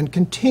and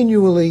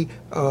continually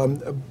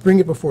bring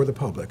it before the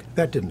public.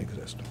 That didn't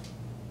exist.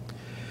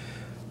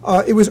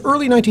 It was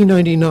early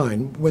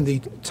 1999 when the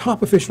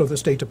top official of the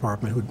State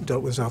Department who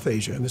dealt with South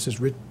Asia, and this is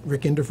Rick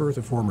Inderfurth,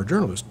 a former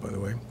journalist, by the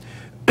way,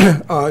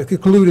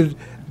 concluded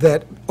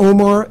that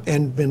Omar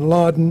and bin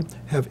Laden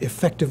have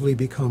effectively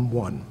become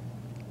one.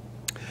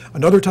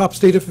 Another top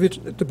State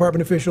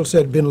Department official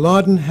said bin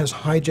Laden has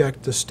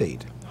hijacked the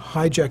state,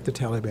 hijacked the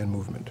Taliban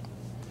movement.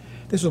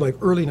 This was like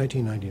early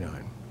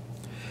 1999.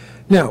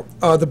 Now,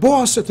 the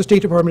boss at the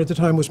State Department at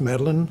the time was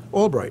Madeleine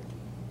Albright.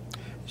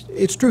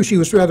 It's true, she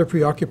was rather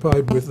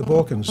preoccupied with the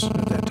Balkans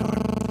at that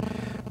time.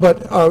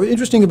 But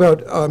interesting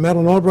about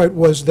Madeleine Albright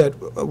was that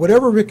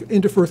whatever Rick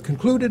Inderfurth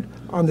concluded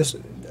on this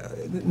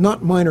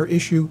not minor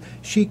issue,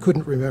 she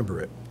couldn't remember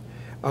it.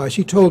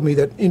 She told me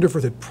that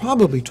Inderfurth had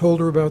probably told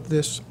her about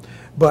this,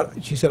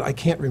 but she said, I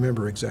can't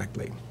remember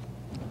exactly.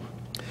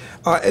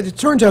 And it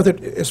turns out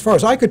that, as far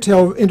as I could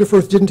tell,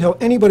 Inderfurth didn't tell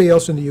anybody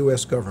else in the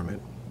U.S.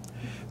 government.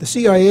 The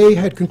CIA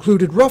had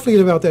concluded roughly at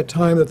about that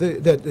time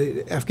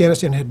that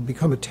Afghanistan had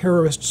become a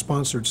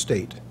terrorist-sponsored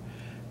state.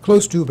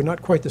 Close to, but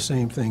not quite the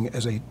same thing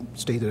as a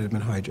state that had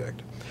been hijacked.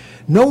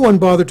 No one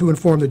bothered to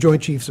inform the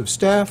Joint Chiefs of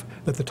Staff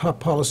that the top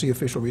policy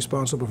official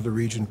responsible for the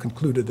region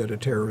concluded that a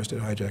terrorist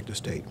had hijacked a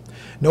state.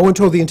 No one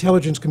told the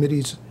intelligence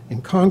committees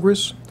in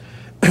Congress.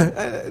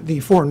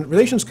 The foreign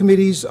relations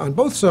committees on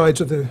both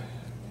sides of the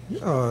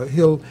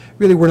Hill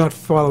really were not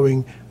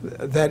following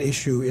that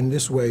issue in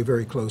this way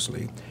very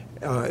closely.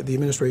 The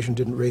administration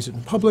didn't raise it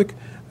in public,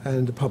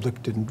 and the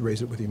public didn't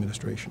raise it with the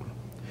administration.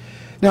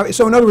 Now,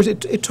 so in other words,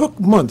 it took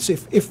months.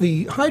 If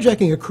the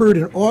hijacking occurred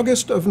in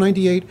August of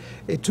 '98,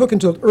 it took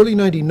until early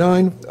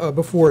 '99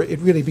 before it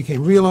really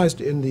became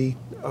realized in the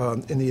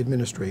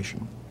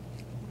administration.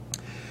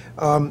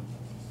 And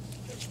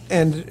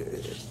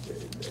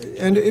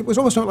it was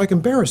almost not like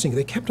embarrassing.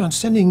 They kept on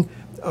sending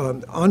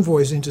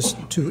envoys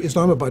to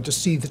Islamabad to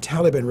see the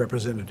Taliban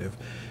representative.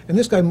 And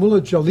this guy,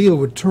 Mullah Jalil,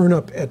 would turn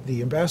up at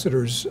the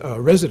ambassador's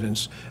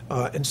residence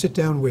and sit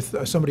down with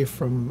somebody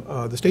from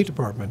the State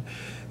Department.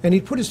 And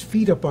he'd put his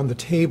feet up on the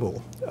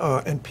table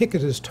and pick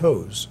at his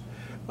toes.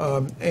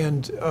 You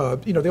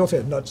know, they also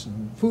had nuts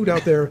and food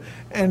out there.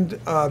 And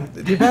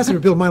the ambassador,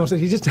 Bill Milo, said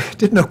he just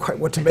didn't know quite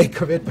what to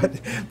make of it, but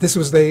this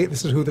is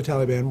who the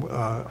Taliban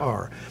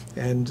are.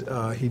 And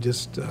he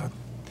just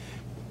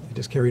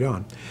carried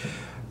on.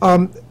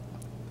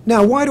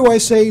 Now, why do I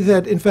say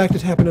that, in fact,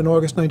 it happened in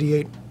August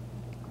 '98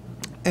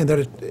 and that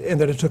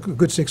it took a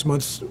good 6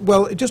 months?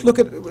 Well, just look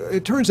at,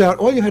 it turns out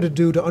all you had to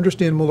do to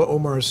understand Mullah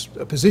Omar's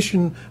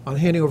position on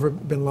handing over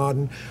bin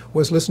Laden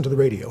was listen to the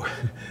radio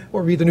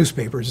or read the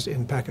newspapers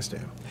in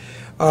Pakistan.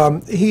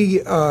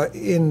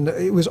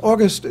 It was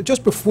August,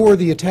 just before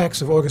the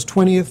attacks of August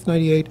 20th,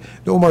 '98,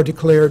 Omar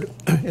declared,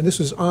 and this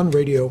was on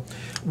radio,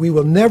 "We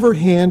will never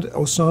hand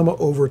Osama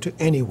over to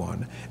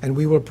anyone, and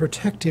we will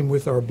protect him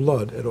with our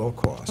blood at all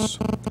costs."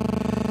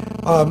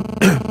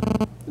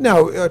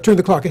 Now, turn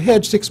the clock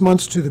ahead 6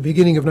 months to the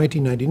beginning of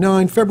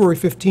 1999. February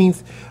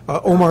 15th,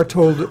 Omar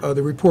told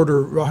the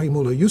reporter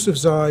Rahimullah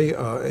Yousafzai,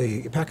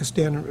 a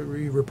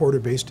Pakistani reporter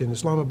based in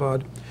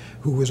Islamabad,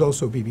 who was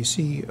also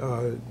BBC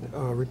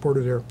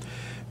reporter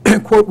there,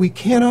 quote, "We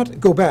cannot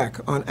go back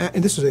on,"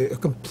 and this is a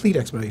complete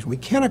explanation, "we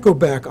cannot go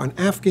back on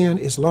Afghan,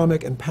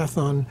 Islamic, and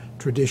Pathan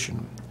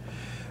tradition."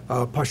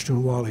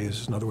 Pashtunwali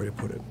is another way to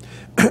put it.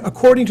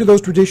 "According to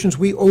those traditions,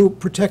 we owe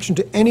protection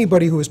to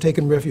anybody who has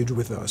taken refuge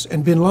with us.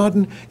 And bin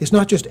Laden is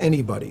not just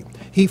anybody.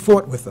 He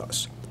fought with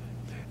us."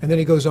 And then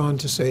he goes on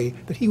to say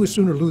that he would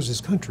sooner lose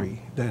his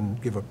country than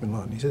give up bin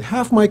Laden. He said,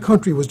 "Half my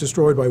country was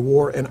destroyed by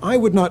war, and I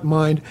would not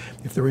mind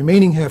if the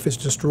remaining half is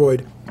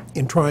destroyed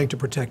in trying to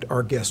protect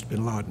our guest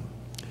bin Laden."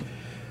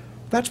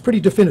 That's pretty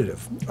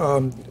definitive,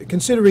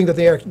 considering that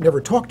they never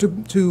talked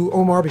to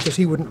Omar because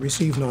he wouldn't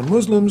receive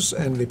non-Muslims,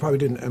 and they probably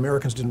didn't.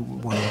 Americans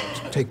didn't want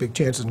to take big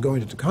chances in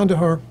going to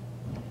Kandahar.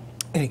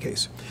 In any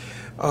case,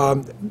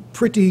 and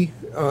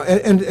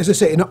as I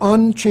say, an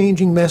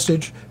unchanging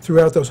message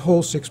throughout those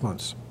whole 6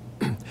 months.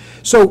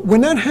 So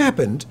when that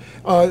happened,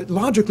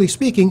 logically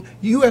speaking,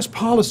 U.S.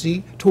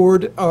 policy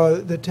toward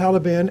the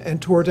Taliban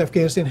and towards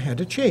Afghanistan had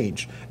to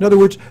change. In other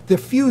words, the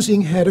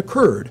fusing had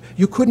occurred.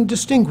 You couldn't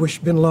distinguish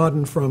bin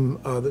Laden from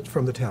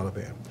the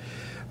Taliban.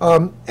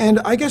 And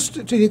I guess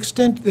to the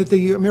extent that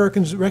the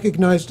Americans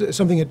recognized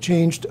something had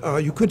changed,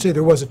 you could say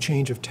there was a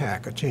change of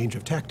tack, a change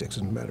of tactics,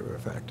 as a matter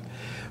of fact.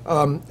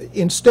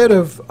 Instead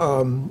of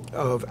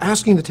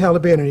asking the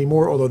Taliban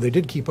anymore, although they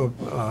did keep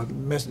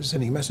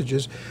sending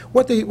messages,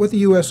 what the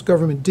U.S.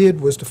 government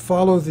did was to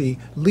follow the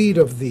lead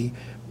of the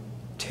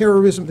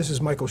terrorism. This is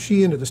Michael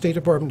Sheehan at the State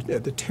Department,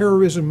 at the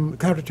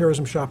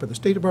counterterrorism shop at the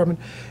State Department,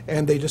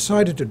 and they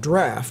decided to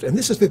draft, and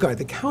this is the guy,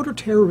 the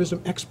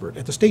counterterrorism expert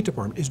at the State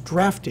Department is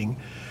drafting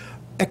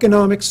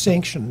economic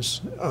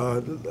sanctions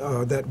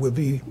that will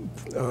be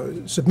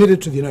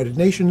submitted to the United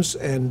Nations,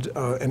 and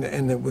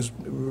it was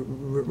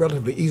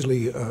relatively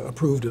easily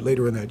approved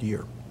later in that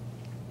year.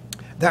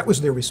 That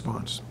was their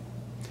response.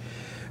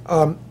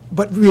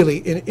 But really,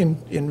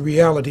 in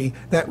reality,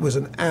 that was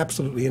an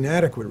absolutely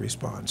inadequate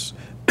response.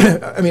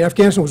 I mean,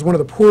 Afghanistan was one of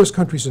the poorest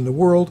countries in the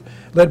world,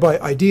 led by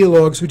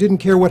ideologues who didn't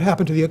care what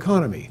happened to the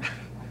economy.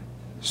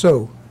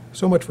 So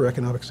much for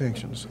economic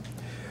sanctions.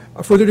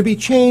 For there to be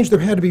change, there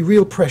had to be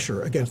real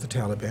pressure against the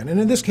Taliban. And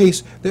in this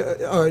case,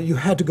 you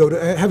had to go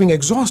to having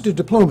exhausted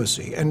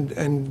diplomacy, and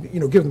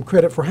give them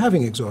credit for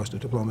having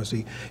exhausted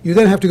diplomacy. You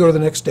then have to go to the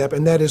next step,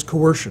 and that is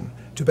coercion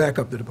to back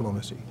up the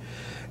diplomacy.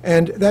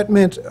 And that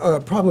meant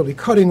probably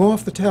cutting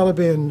off the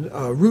Taliban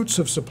routes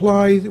of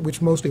supply,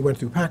 which mostly went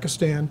through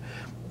Pakistan,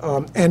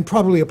 and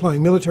probably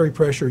applying military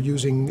pressure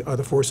using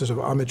the forces of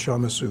Ahmad Shah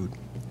Massoud,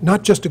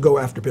 not just to go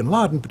after bin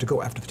Laden, but to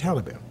go after the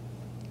Taliban.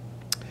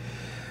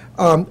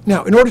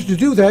 Now, in order to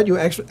do that, you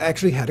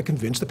actually had to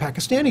convince the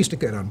Pakistanis to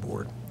get on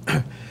board.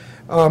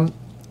 I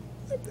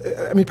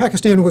mean,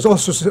 Pakistan was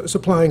also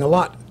supplying a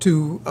lot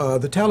to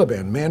the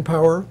Taliban,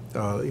 manpower,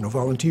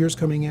 volunteers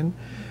coming in,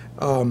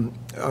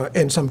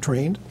 and some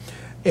trained,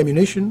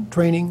 ammunition,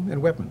 training,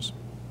 and weapons.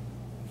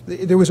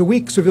 There was a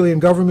weak civilian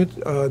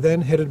government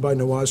then headed by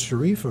Nawaz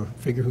Sharif, a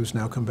figure who's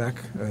now come back,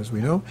 as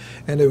we know,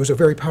 and there was a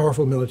very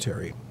powerful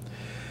military.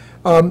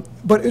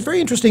 But it's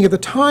very interesting, at the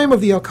time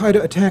of the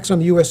al-Qaeda attacks on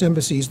the U.S.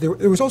 embassies, there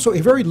was also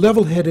a very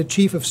level-headed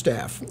chief of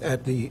staff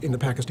in the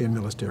Pakistan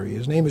military.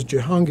 His name is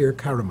Jahangir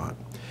Karamat.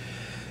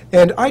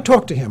 And I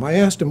talked to him. I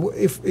asked him,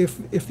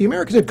 if the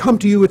Americans had come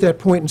to you at that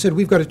point and said,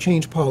 we've got to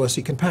change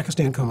policy, can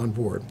Pakistan come on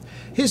board?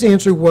 His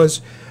answer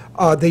was,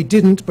 they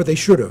didn't, but they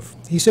should have.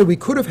 He said we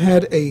could have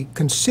had a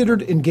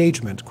considered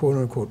engagement,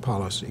 quote-unquote,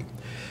 policy.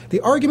 The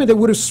argument that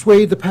would have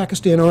swayed the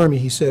Pakistan army,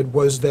 he said,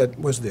 was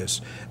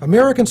this.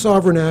 American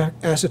sovereign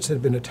assets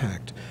had been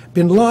attacked.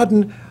 Bin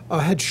Laden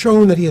had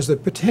shown that he has the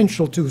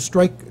potential to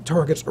strike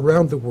targets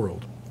around the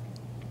world.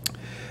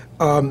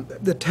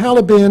 The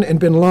Taliban and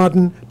bin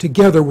Laden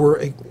together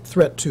were a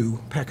threat to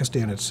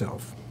Pakistan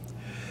itself.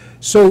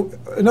 So,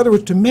 in other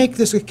words, to make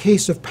this a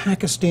case of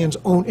Pakistan's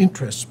own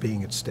interests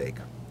being at stake.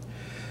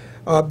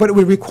 But it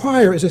would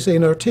require, as I say,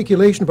 an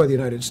articulation by the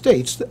United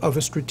States of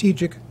a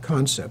strategic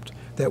concept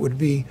that would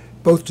be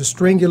both to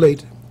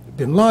strangulate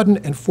bin Laden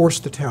and force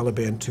the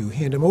Taliban to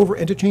hand him over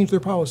and to change their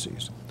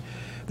policies.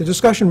 The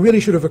discussion really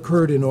should have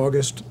occurred in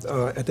August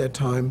at that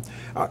time,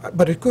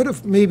 but it could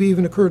have maybe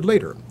even occurred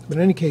later. But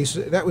in any case,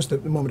 that was the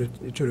moment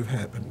it should have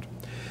happened.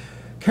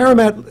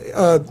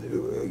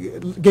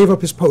 Karamat gave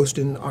up his post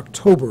in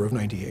October of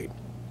 '98,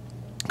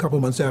 a couple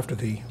of months after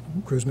the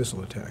cruise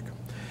missile attack.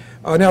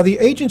 Now, the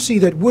agency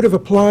that would have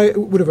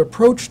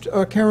approached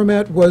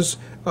Karamat was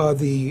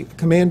the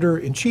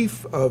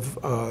commander-in-chief of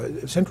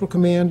Central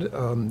Command.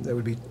 That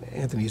would be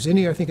Anthony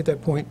Zinni, I think, at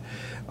that point,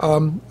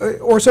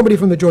 or somebody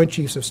from the Joint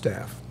Chiefs of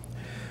Staff.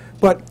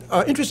 But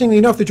interestingly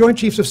enough, the Joint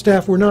Chiefs of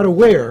Staff were not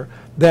aware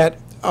that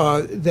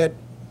a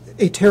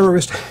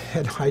terrorist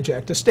had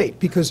hijacked a state,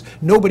 because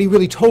nobody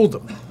really told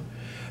them.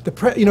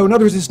 In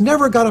other words, this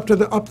never got up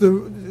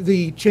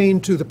the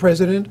chain to the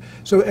president.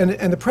 So,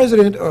 and the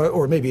president,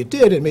 or maybe it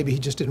did, and maybe he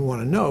just didn't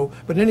want to know.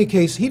 But in any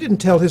case, he didn't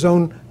tell his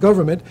own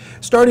government,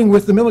 starting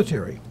with the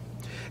military.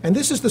 And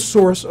this is the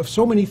source of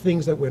so many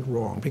things that went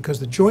wrong,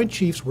 because the Joint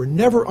Chiefs were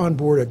never on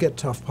board a get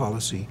tough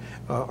policy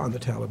on the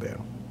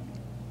Taliban.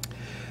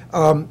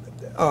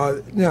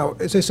 Now,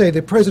 as I say,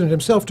 the president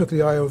himself took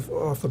the eye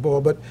off the ball,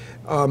 but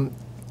a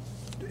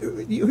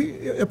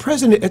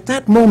president at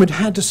that moment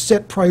had to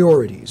set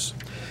priorities.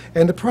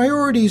 And the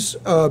priorities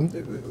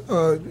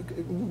were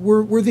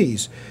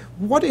these.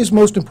 What is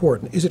most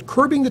important? Is it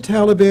curbing the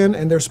Taliban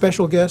and their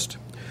special guest?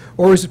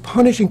 Or is it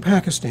punishing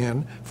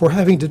Pakistan for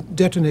having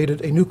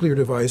detonated a nuclear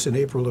device in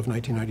April of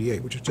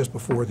 1998, which is just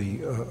before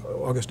the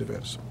August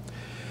events?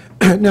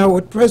 Now,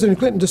 what President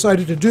Clinton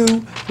decided to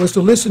do was to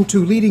listen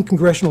to leading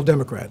congressional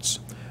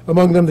Democrats,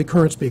 among them the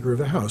current Speaker of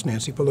the House,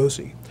 Nancy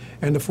Pelosi,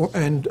 and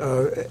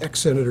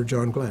ex-Senator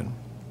John Glenn.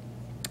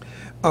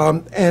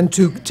 And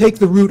to take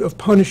the route of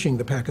punishing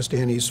the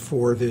Pakistanis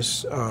for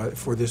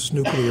this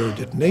nuclear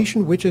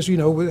detonation, which, as you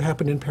know,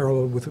 happened in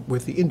parallel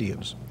with the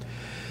Indians.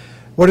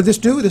 What did this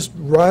do? This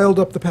riled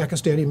up the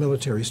Pakistani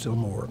military still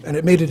more, and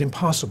it made it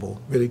impossible,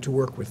 really, to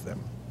work with them.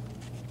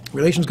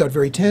 Relations got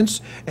very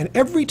tense, and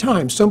every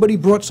time somebody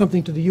brought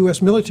something to the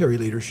U.S. military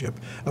leadership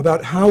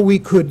about how we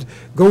could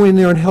go in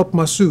there and help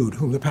Massoud,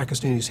 whom the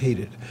Pakistanis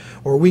hated,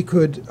 or we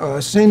could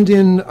send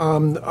in,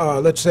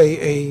 let's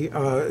say,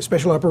 a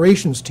special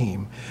operations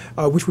team,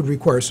 which would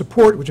require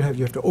support, which you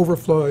have to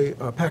overfly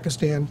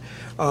Pakistan,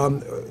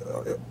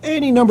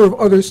 any number of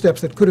other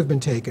steps that could have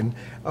been taken,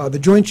 the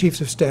Joint Chiefs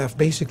of Staff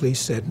basically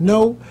said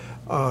no,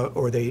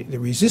 or they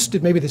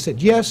resisted. Maybe they said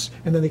yes,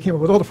 and then they came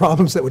up with all the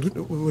problems that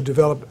would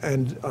develop,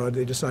 and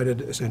they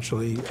decided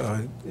essentially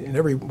in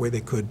every way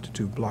they could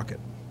to block it.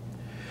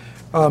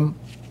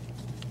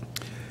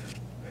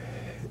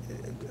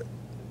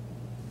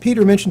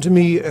 Peter mentioned to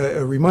me,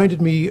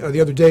 reminded me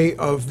the other day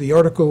of the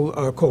article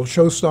called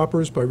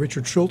Showstoppers by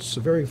Richard Schultz,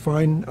 a very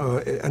fine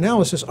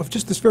analysis of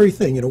just this very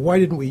thing. Why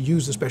didn't we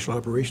use the special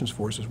operations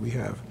forces we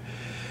have?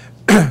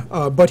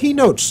 But he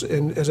notes,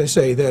 and as I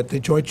say, that the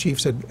Joint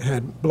Chiefs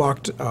had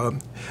blocked.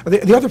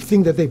 The other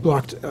thing that they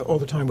blocked all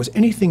the time was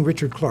anything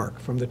Richard Clarke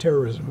from the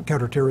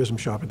counterterrorism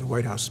shop at the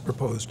White House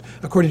proposed.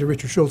 According to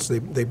Richard Schultz,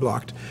 they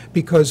blocked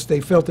because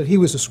they felt that he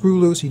was a screw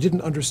loose. He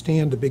didn't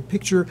understand the big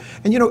picture.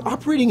 And you know,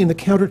 operating in the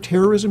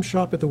counterterrorism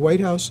shop at the White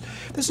House,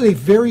 this is a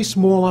very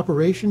small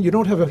operation. You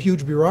don't have a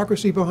huge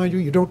bureaucracy behind you.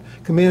 You don't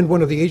command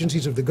one of the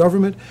agencies of the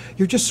government.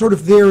 You're just sort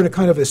of there in a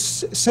kind of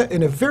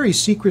in a very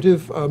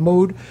secretive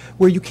mode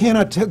where you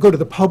cannot go to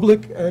the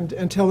public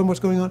and tell them what's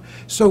going on.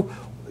 So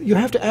you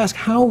have to ask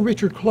how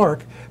Richard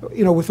Clarke,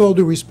 you know, with all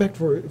due respect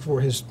for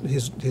his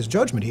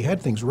judgment, he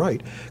had things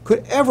right,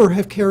 could ever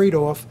have carried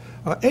off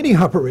any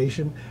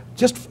operation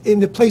just in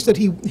the place that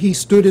he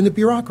stood in the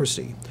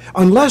bureaucracy,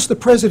 unless the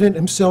president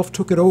himself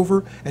took it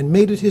over and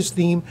made it his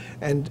theme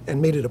and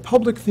made it a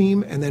public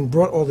theme and then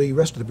brought all the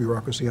rest of the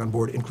bureaucracy on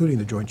board, including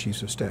the Joint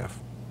Chiefs of Staff.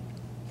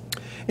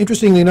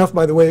 Interestingly enough,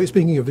 by the way,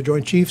 speaking of the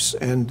Joint Chiefs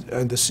and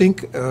the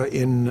sync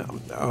in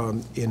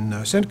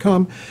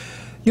CENTCOM,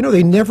 you know,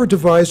 they never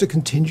devised a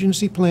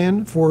contingency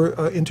plan for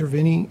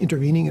intervening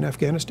in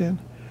Afghanistan.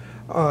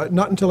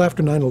 Not until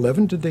after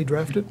 9/11 did they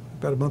draft it.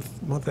 About a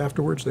month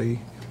afterwards, they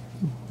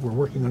were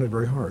working on it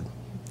very hard.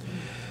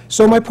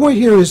 So my point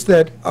here is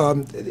that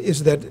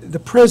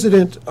the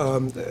president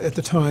at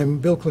the time,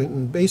 Bill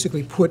Clinton,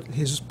 basically put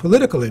his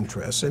political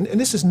interests, and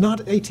this is not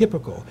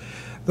atypical.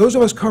 Those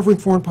of us covering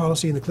foreign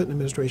policy in the Clinton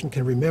administration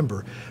can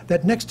remember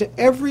that next to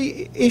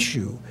every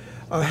issue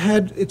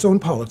had its own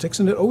politics,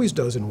 and it always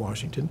does in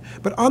Washington.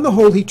 But on the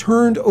whole, he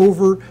turned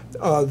over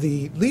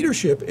the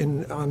leadership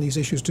on these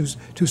issues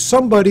to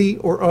somebody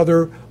or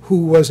other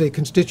who was a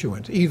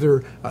constituent,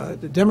 either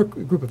the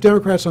group of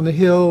Democrats on the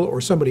Hill or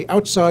somebody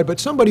outside, but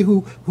somebody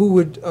who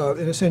would,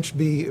 in a sense,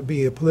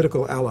 be a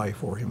political ally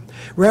for him,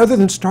 rather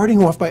than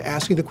starting off by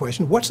asking the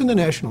question, what's in the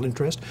national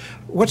interest,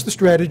 what's the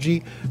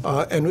strategy,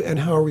 and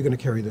how are we going to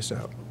carry this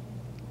out?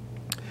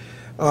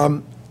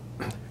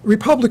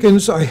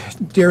 Republicans, I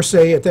dare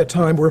say, at that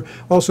time were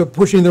also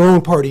pushing their own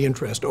party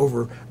interest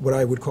over what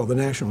I would call the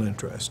national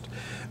interest.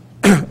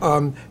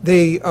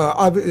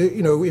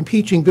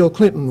 Impeaching Bill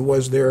Clinton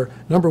was their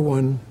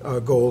 #1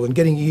 goal, and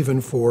getting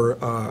even for,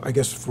 I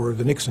guess, for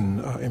the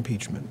Nixon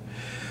impeachment.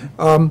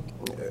 Long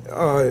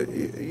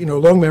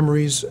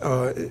memories,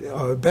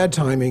 bad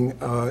timing,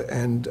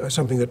 and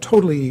something that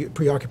totally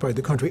preoccupied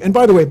the country. And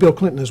by the way, Bill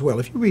Clinton as well.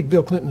 If you read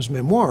Bill Clinton's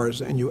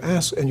memoirs and you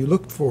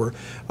look for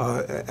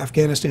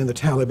Afghanistan, the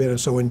Taliban, and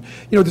so on,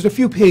 you know, there's a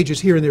few pages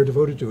here and there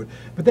devoted to it.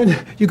 But then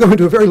you go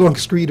into a very long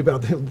screed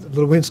about the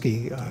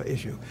Lewinsky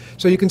issue.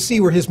 So you can see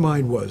where his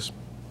mind was.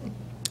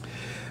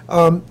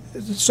 What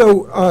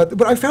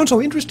I found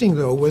so interesting,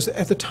 though, was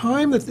at the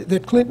time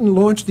that Clinton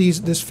launched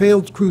this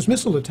failed cruise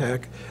missile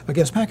attack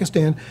against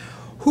Pakistan,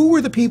 who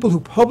were the people who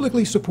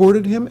publicly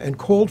supported him and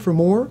called for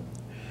more?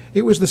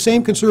 It was the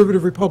same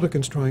conservative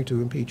Republicans trying to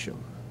impeach him,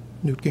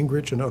 Newt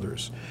Gingrich and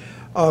others.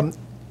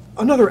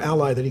 Another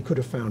ally that he could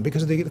have found,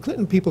 because the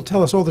Clinton people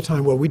tell us all the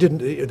time, well,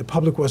 the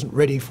public wasn't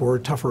ready for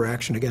tougher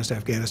action against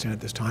Afghanistan at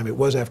this time. It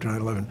was after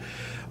 9/11.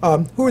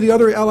 Who are the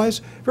other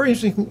allies? Very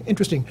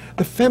interesting.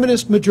 The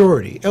feminist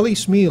majority, Ellie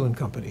Smeal and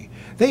company.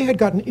 They had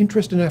gotten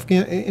interested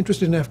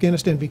in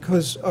Afghanistan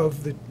because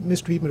of the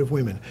mistreatment of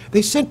women.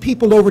 They sent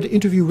people over to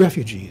interview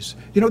refugees.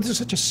 You know, this is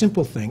such a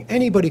simple thing.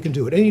 Anybody can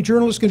do it. Any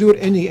journalist can do it.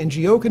 Any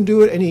NGO can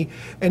do it.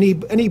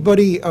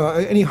 Anybody,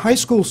 any high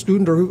school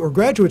student or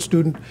graduate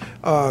student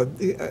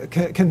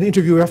can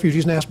interview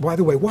refugees and ask, by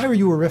the way, why are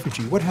you a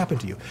refugee? What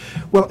happened to you?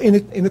 Well,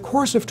 in the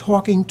course of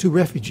talking to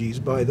refugees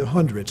by the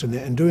hundreds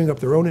and doing up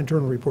their own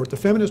internal report, the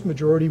feminist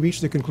majority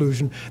reached the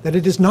conclusion that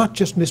it is not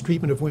just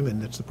mistreatment of women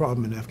that's the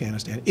problem in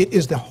Afghanistan. It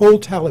is the whole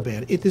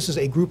Taliban. This is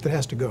a group that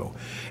has to go.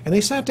 And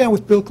they sat down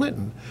with Bill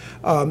Clinton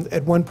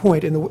at one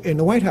point in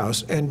the White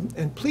House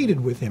and pleaded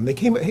with him. They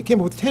came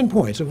up with 10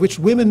 points, of which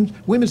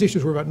women's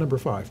issues were about number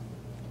 5.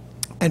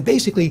 And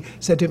basically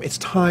said to him, it's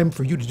time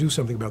for you to do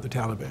something about the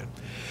Taliban.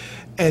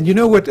 And you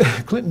know what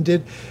Clinton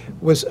did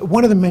was,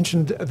 one of them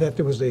mentioned that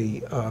there was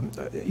the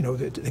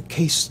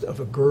case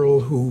of a girl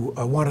who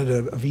wanted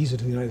a visa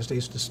to the United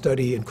States to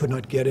study and could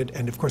not get it.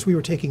 And of course, we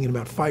were taking in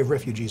about 5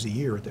 refugees a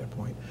year at that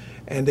point.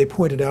 And they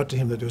pointed out to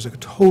him that there was a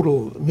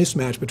total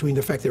mismatch between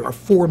the fact there are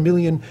 4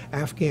 million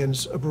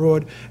Afghans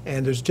abroad,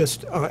 and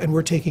and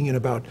we're taking in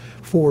about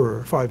 4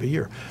 or 5 a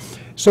year.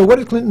 So what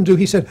did Clinton do?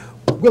 He said,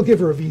 we'll give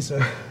her a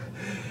visa.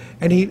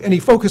 And he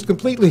focused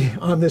completely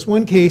on this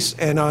one case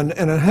and on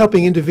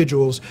helping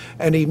individuals,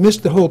 and he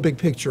missed the whole big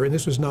picture, and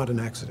this was not an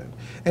accident.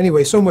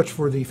 Anyway, so much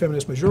for the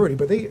feminist majority,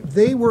 but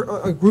they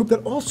were a group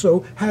that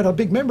also had a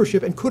big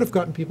membership and could have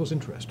gotten people's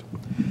interest.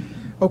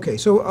 Okay,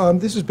 so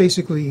this is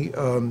basically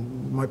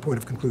my point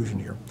of conclusion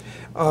here.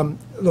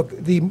 Look,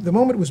 the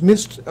moment was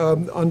missed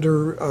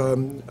under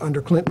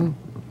Clinton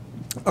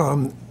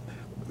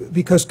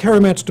because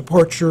Karamat's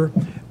departure,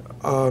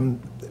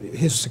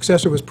 his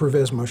successor was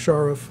Pervez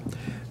Musharraf.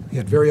 He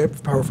had very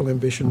powerful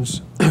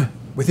ambitions.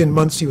 Within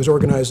months, he was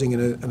organizing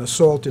an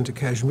assault into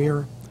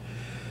Kashmir.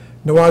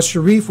 Nawaz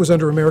Sharif was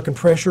under American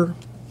pressure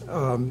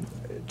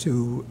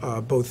to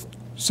both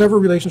sever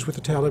relations with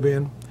the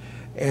Taliban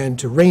and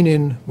to rein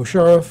in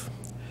Musharraf.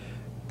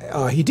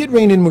 He did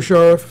rein in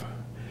Musharraf,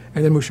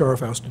 and then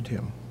Musharraf ousted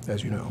him,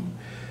 as you know.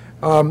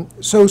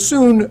 So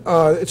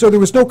there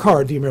was no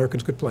card the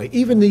Americans could play.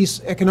 Even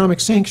these economic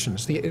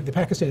sanctions, the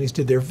Pakistanis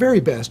did their very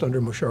best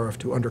under Musharraf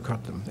to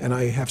undercut them, and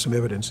I have some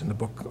evidence in the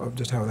book of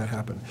just how that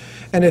happened.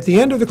 And at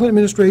the end of the Clinton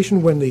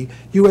administration, when the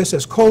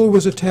USS Cole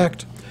was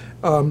attacked,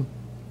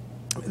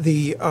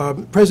 the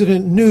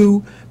president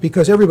knew,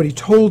 because everybody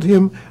told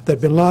him,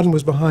 that bin Laden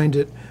was behind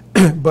it,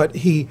 but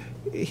he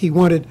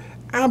wanted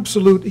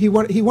he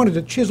wanted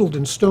it chiseled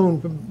in stone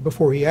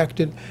before he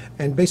acted,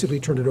 and basically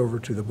turned it over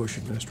to the Bush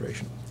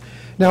administration.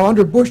 Now,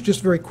 under Bush,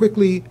 just very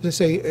quickly, as I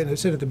say, and I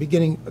said at the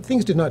beginning,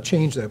 things did not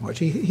change that much.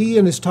 He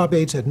and his top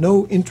aides had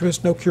no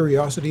interest, no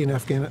curiosity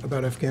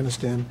about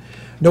Afghanistan,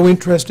 no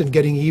interest in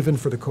getting even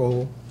for the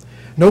coal,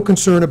 no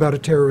concern about a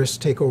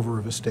terrorist takeover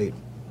of a state.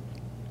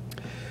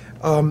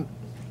 And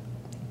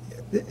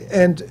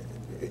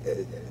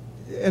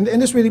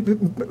this really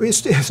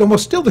is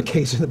almost still the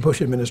case in the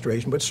Bush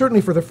administration, but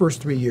certainly for the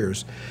first 3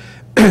 years.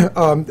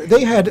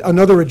 They had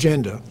another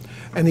agenda,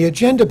 and the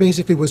agenda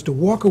basically was to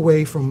walk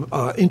away from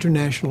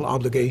international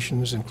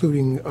obligations,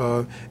 including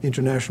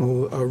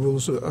international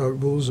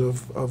rules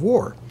of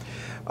war.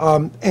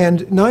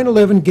 And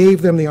 9/11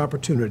 gave them the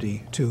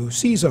opportunity to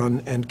seize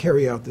on and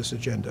carry out this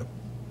agenda.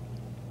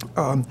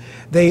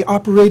 They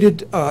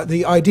operated,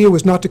 the idea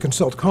was not to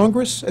consult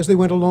Congress as they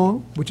went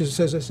along, which is,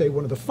 as I say,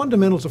 one of the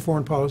fundamentals of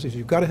foreign policy is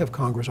you've got to have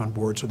Congress on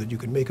board so that you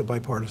can make a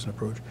bipartisan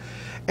approach.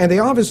 And they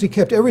obviously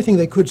kept everything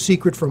they could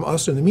secret from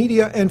us in the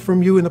media and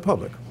from you in the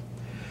public.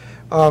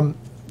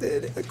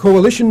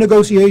 Coalition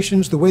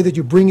negotiations, the way that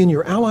you bring in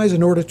your allies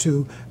in order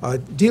to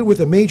deal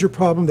with a major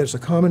problem that's a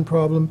common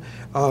problem,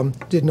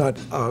 did not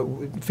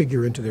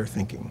figure into their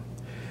thinking.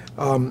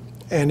 And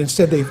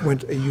instead they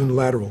went a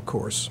unilateral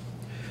course.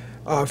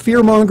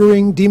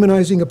 Fear-mongering,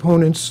 demonizing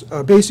opponents,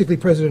 basically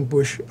President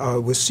Bush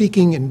was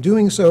seeking, in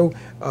doing so,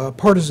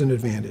 partisan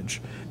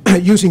advantage,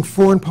 using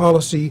foreign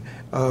policy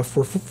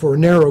for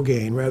narrow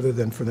gain rather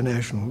than for the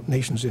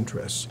nation's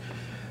interests.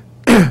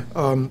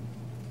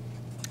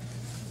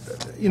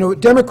 You know,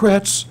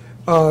 Democrats,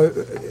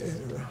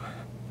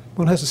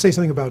 one has to say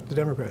something about the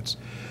Democrats.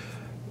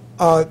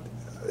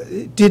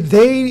 Did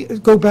they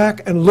go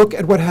back and look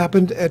at what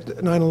happened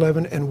at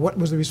 9/11 and what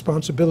was the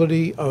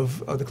responsibility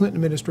of the Clinton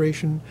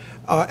administration,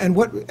 and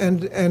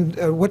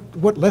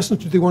what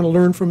lessons do they want to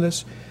learn from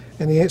this?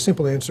 And the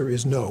simple answer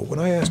is no. When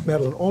I asked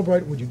Madeleine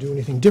Albright, would you do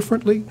anything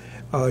differently,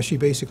 she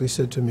basically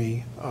said to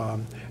me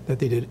that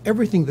they did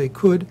everything they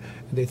could,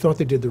 and they thought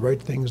they did the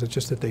right things, it's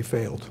just that they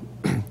failed.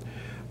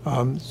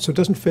 So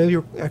doesn't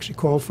failure actually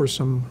call for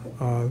some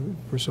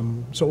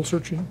soul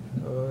searching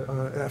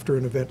after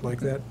an event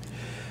like that?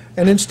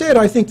 And instead,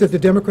 I think that the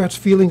Democrats,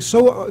 feeling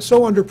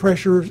so under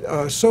pressure,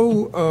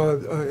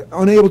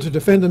 unable to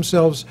defend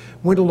themselves,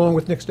 went along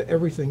with next to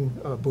everything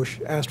Bush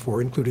asked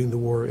for, including the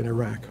war in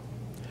Iraq.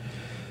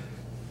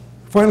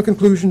 Final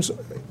conclusions.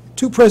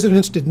 Two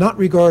presidents did not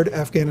regard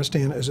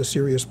Afghanistan as a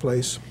serious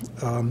place,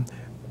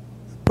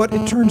 but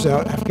it turns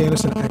out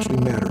Afghanistan actually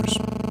matters.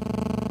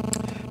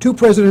 Two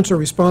presidents are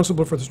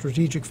responsible for the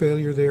strategic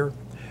failure there,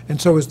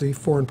 and so is the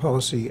foreign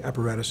policy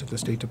apparatus at the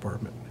State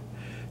Department.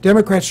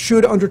 Democrats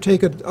should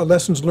undertake a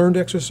lessons learned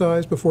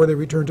exercise before they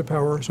return to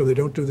power so they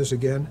don't do this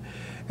again.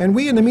 And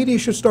we in the media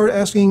should start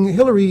asking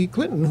Hillary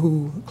Clinton,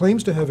 who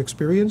claims to have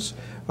experience,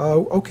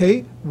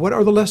 okay, what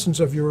are the lessons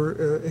of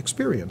your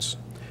experience?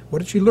 What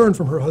did she learn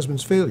from her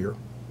husband's failure?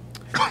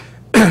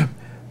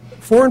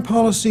 Foreign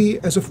policy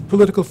as a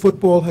political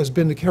football has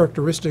been the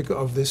characteristic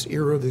of this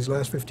era, these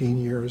last 15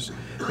 years.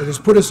 It has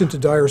put us into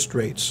dire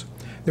straits.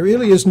 There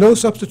really is no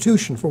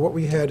substitution for what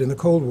we had in the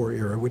Cold War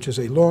era, which is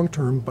a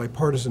long-term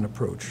bipartisan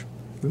approach.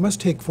 We must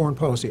take foreign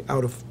policy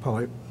out of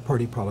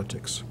party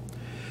politics.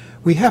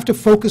 We have to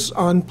focus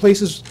on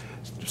places,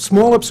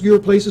 small, obscure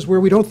places where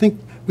we don't think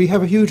we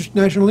have a huge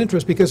national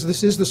interest, because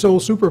this is the sole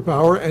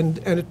superpower, and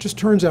it just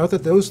turns out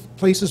that those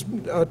places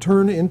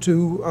turn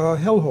into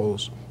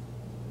hellholes.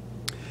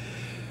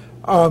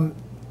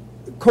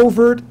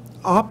 Covert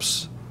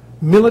ops,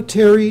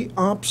 military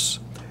ops,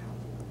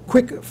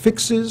 quick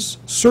fixes,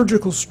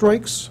 surgical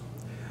strikes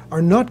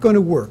are not going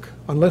to work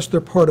unless they're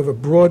part of a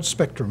broad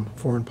spectrum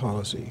foreign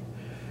policy.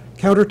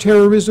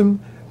 Counterterrorism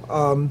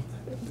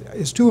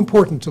is too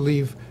important to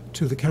leave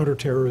to the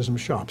counterterrorism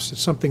shops.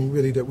 It's something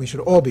really that we should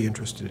all be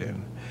interested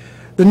in.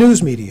 The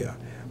news media.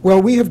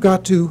 Well, we have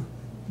got to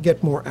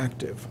get more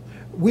active.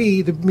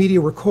 We, the media,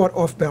 were caught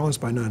off balance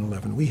by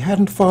 9/11. We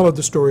hadn't followed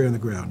the story on the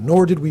ground,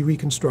 nor did we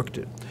reconstruct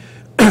it.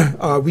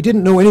 We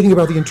didn't know anything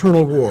about the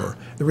internal war,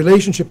 the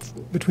relationship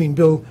between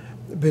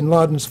bin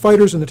Laden's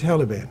fighters and the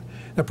Taliban.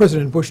 Now,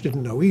 President Bush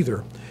didn't know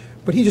either,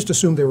 but he just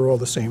assumed they were all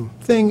the same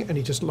thing, and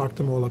he just locked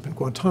them all up in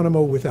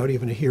Guantanamo without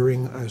even a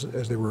hearing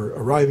as they were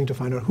arriving to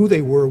find out who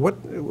they were,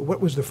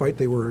 what was the fight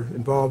they were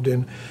involved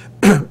in,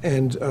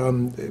 and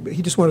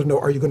he just wanted to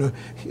know,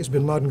 is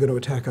bin Laden going to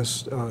attack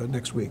us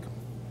next week?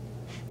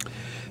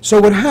 So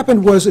what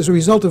happened was, as a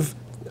result of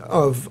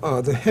of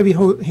the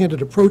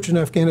heavy-handed approach in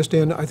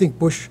Afghanistan, I think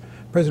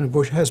President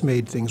Bush has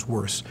made things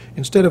worse.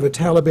 Instead of a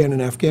Taliban in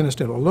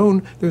Afghanistan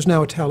alone, there's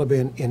now a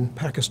Taliban in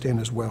Pakistan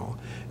as well,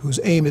 whose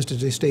aim is to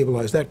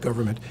destabilize that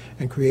government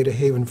and create a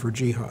haven for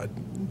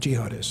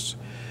jihadists.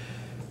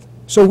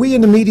 So we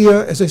in the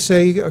media, as I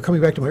say,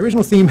 coming back to my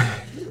original theme,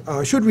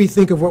 should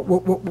rethink of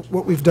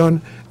what we've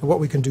done and what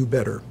we can do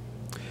better.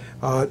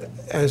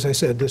 As I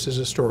said, this is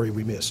a story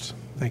we missed.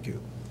 Thank you.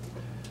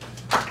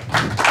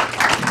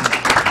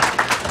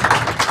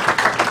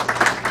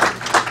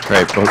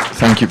 Great. Well,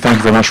 thank you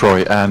very much,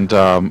 Roy. And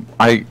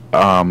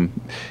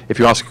if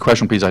you ask a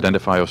question, please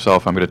identify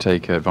yourself. I'm going to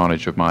take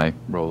advantage of my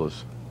role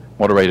as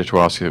moderator to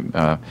ask you.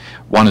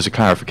 One is a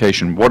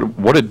clarification.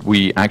 What did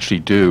we actually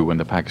do when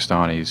the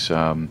Pakistanis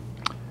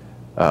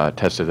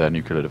tested their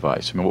nuclear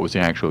device? I mean, what was the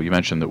actual? You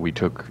mentioned that we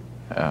took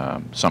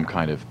some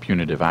kind of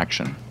punitive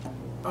action.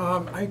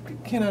 I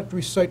cannot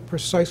recite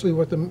precisely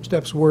what the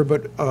steps were,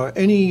 but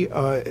any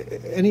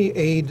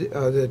aid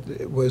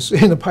that was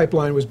in the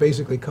pipeline was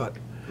basically cut.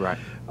 Right.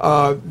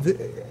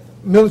 The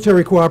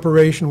military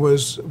cooperation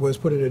was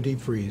put in a deep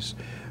freeze.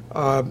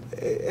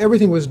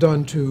 Everything was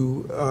done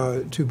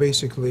to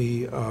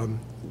basically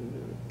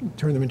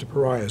turn them into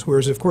pariahs,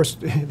 whereas, of course,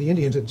 the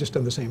Indians had just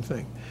done the same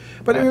thing.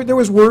 But there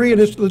was worry,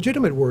 and it's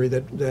legitimate worry,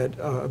 that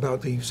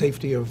about the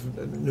safety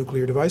of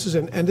nuclear devices,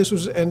 and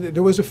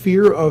there was a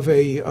fear of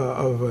a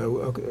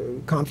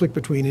conflict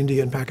between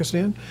India and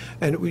Pakistan,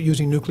 and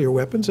using nuclear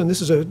weapons. And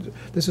this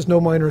is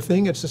no minor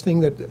thing. It's this thing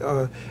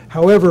that,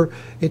 however,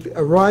 it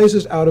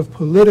arises out of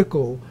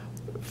political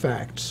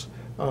facts,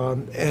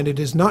 and it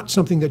is not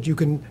something that you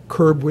can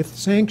curb with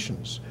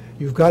sanctions.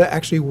 You've got to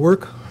actually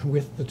work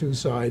with the two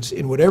sides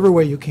in whatever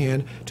way you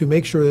can to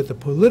make sure that the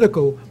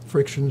political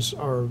frictions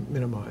are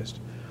minimized.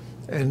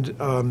 And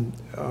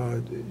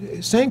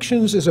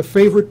sanctions is a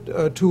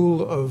favorite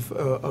tool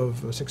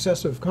of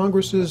successive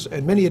Congresses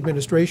and many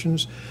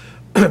administrations,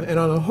 and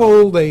on the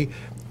whole, they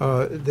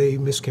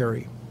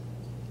miscarry.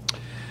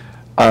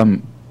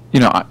 You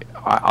know,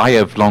 I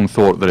have long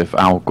thought that if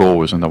Al Gore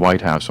was in the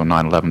White House on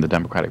 9/11, the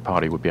Democratic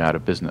Party would be out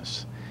of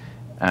business.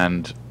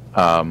 And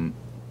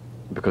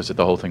because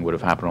the whole thing would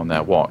have happened on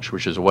their watch,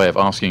 which is a way of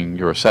asking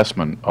your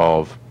assessment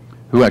of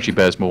who actually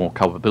bears more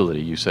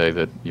culpability. You say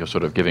that you're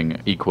sort of giving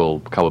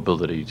equal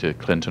culpability to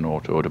Clinton or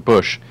to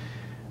Bush.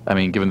 I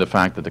mean, given the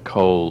fact that the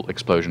coal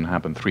explosion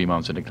happened 3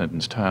 months into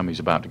Clinton's term, he's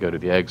about to go to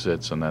the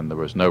exits, and then there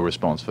was no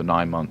response for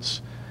 9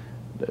 months,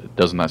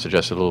 doesn't that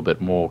suggest a little bit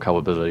more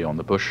culpability on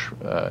the Bush,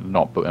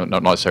 not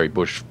necessarily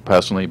Bush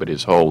personally, but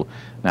his whole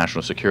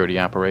national security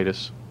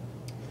apparatus?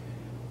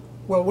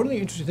 Well, one of the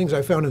interesting things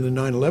I found in the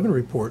 9/11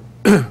 report,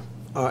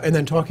 and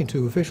then talking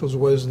to officials,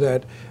 was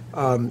that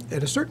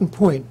at a certain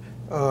point,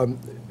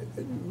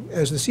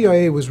 as the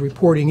CIA was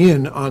reporting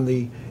in on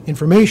the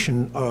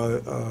information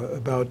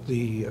about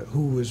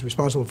who was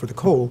responsible for the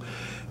coal,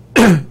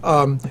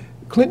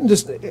 Clinton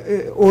just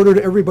ordered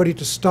everybody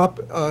to stop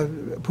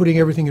putting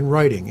everything in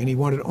writing, and he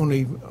wanted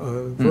only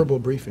verbal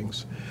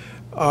briefings.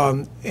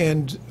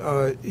 And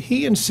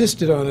he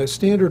insisted on a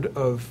standard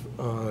of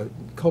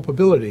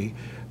culpability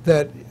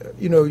that,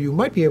 you know, you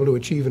might be able to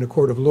achieve in a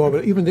court of law,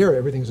 but even there,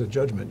 everything's a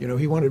judgment. You know,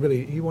 he wanted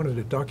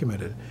it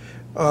documented.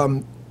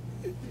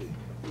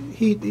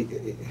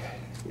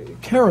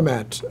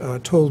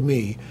 Karamat told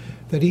me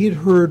that he had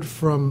heard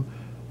from,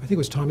 I think it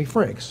was Tommy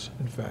Franks,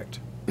 in fact,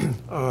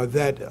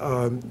 that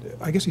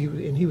I guess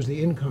he was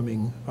the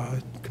incoming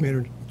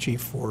commander-in-chief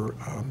for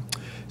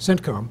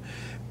CENTCOM,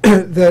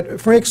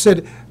 that Franks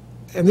said,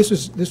 and this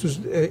was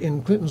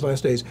in Clinton's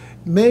last days,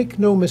 make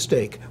no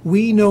mistake,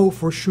 we know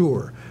for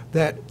sure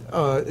that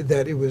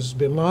it was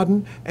bin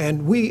Laden,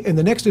 and we in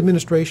the next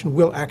administration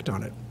will act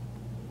on it.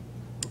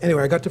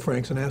 Anyway, I got to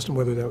Franks and asked him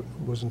whether that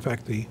was in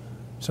fact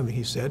something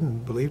he said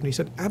and believed, and he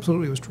said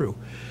absolutely it was true.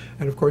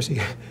 And of course, he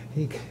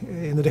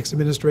in the next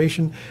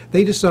administration,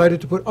 they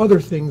decided to put other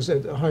things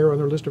higher on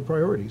their list of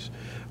priorities.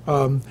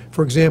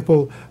 For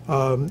example,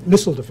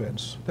 missile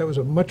defense. That was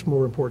a much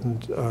more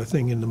important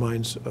thing in the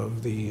minds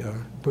of the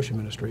Bush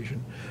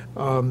administration.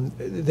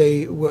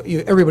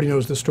 Everybody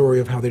knows the story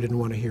of how they didn't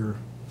want to hear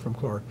from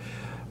Clark.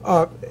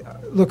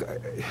 Look,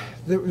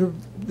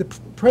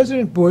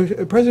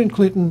 President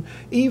Clinton,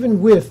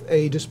 even with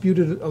a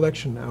disputed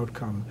election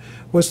outcome,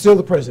 was still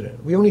the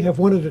president. We only have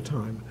one at a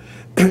time.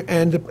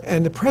 And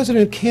the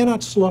president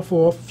cannot slough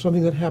off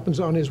something that happens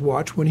on his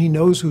watch when he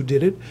knows who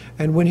did it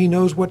and when he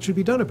knows what should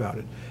be done about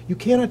it. You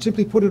cannot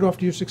simply put it off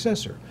to your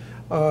successor.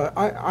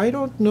 I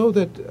don't know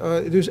that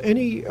there's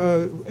any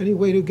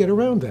way to get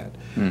around that.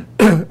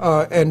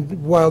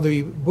 And while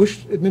the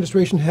Bush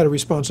administration had a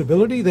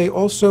responsibility, they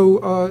also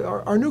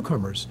are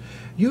newcomers.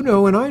 You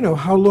know and I know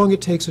how long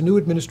it takes a new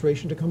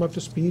administration to come up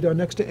to speed on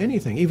next to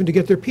anything, even to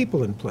get their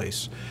people in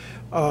place.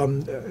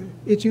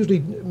 It's usually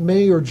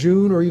May or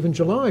June or even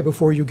July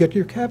before you get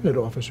your cabinet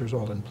officers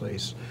all in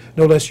place,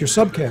 no less your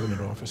sub-cabinet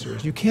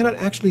officers. You cannot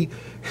actually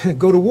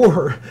go to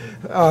war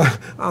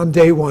on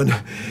day one.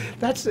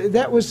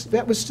 That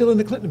was still in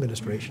the Clinton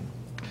administration.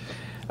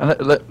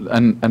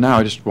 And now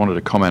I just wanted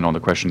to comment on the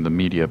question of the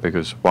media,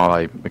 because while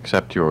I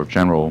accept your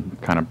general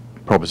kind of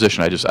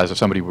proposition, as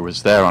somebody who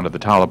was there under the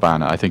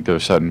Taliban, I think there are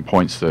certain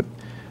points that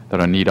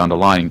I need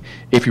underlining.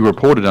 If you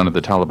reported under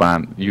the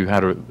Taliban, you had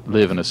to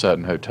live in a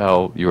certain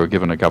hotel, you were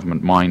given a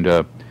government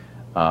minder,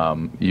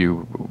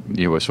 you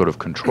were sort of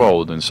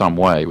controlled in some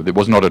way. It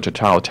was not a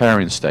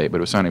totalitarian state, but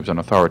it was an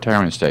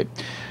authoritarian state.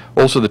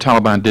 Also, the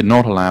Taliban did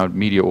not allow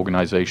media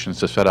organizations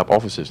to set up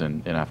offices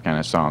in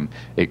Afghanistan,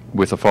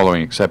 with the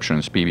following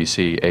exceptions: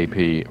 BBC,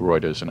 AP,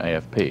 Reuters, and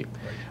AFP.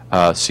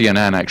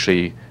 CNN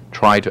actually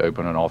tried to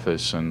open an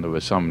office, and there were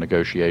some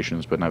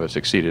negotiations, but never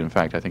succeeded. In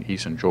fact, I think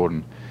Eastern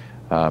Jordan,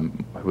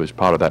 who was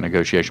part of that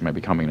negotiation, may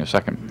be coming in a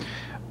second.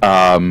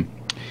 And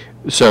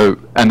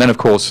then, of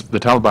course, the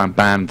Taliban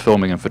banned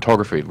filming and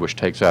photography, which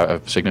takes out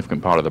a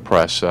significant part of the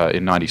press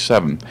in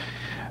 '97.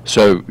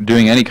 So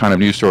doing any kind of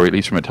news story, at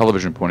least from a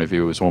television point of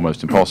view, is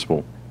almost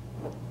impossible.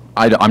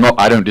 I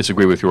don't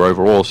disagree with your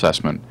overall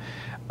assessment,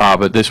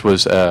 but this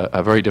was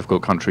a very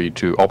difficult country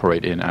to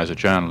operate in as a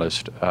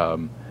journalist,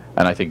 and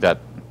I think that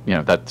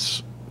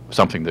that's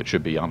something that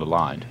should be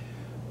underlined.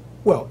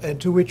 Well,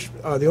 and to which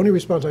the only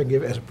response I can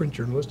give as a print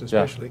journalist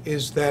especially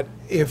is that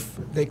if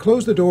they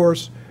close the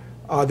doors,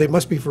 they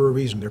must be for a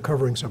reason. They're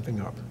covering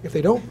something up. If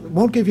they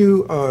won't give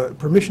you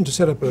permission to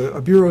set up a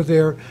bureau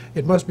there,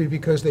 it must be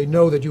because they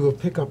know that you will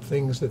pick up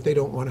things that they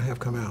don't want to have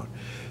come out.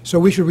 So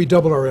we should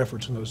redouble our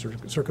efforts in those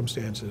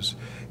circumstances.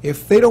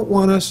 If they don't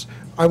want us,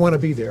 I want to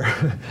be there.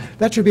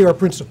 That should be our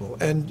principle.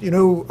 And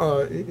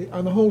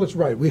on the whole, it's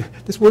right.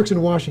 This works in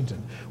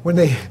Washington.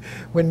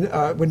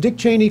 When Dick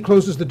Cheney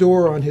closes the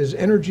door on his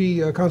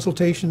energy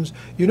consultations,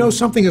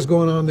 something is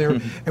going on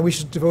there, and we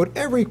should devote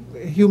every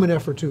human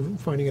effort to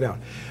finding it out.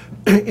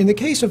 In the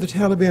case of the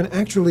Taliban,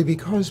 actually,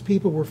 because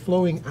people were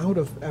flowing out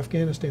of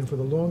Afghanistan for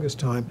the longest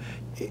time,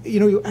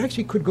 you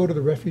actually could go to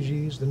the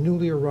refugees, the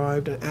newly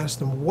arrived, and ask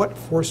them what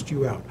forced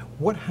you out,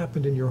 what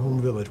happened in your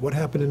home village, what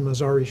happened in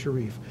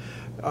Mazar-e-Sharif.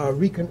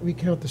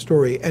 Recount the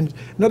story. And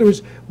in other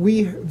words,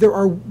 there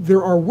are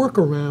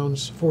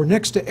workarounds for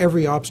next to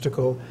every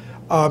obstacle,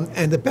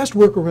 and the best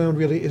workaround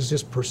really is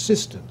just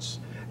persistence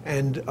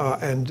and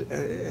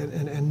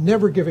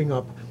never giving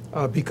up.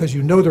 Because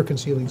they're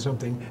concealing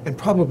something, and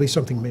probably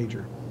something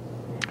major.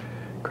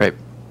 Great.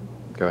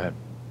 Go ahead.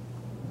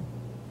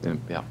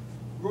 Yeah.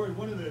 Roy,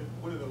 one of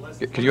the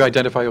lessons... Could you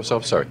identify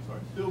yourself? Sorry.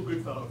 Bill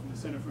Goodfellow from the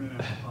Center for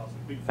International Policy.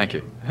 Big Thank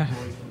you. Roy's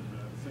from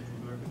Central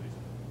America.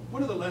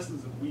 One of the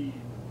lessons that we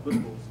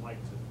liberals like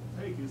to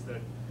take is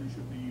that we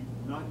should be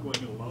not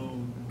going it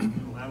alone.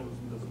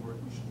 Unilateralism doesn't work.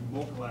 We should do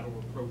multilateral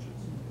approaches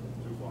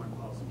to foreign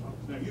policy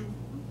topics. Now, you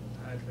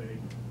had an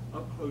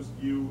up-close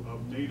view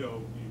of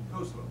NATO in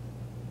Kosovo.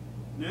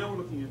 Now we're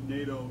looking at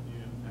NATO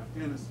in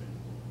Afghanistan.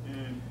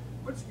 And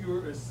what's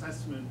your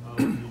assessment of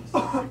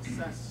the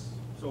success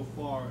so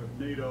far of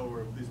NATO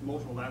or of this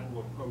multilateral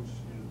approach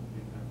in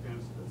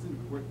Afghanistan? Does it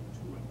work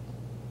too well?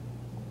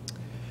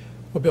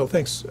 Well, Bill,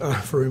 thanks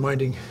for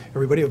reminding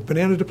everybody of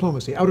banana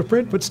diplomacy. Out of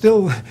print, but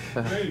still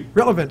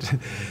relevant in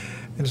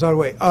its odd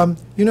way.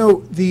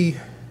 The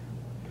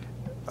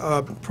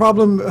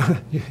problem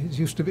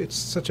used to be, it's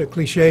such a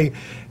cliche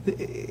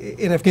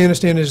in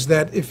Afghanistan, is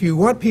that if you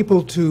want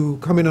people to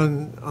come in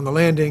on the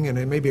landing, and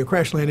it may be a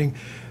crash landing,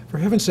 for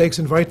heaven's sakes,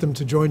 invite them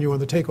to join you on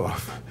the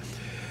takeoff.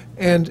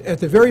 And at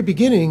the very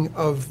beginning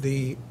of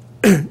the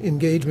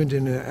engagement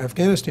in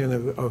Afghanistan,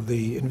 of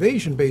the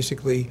invasion,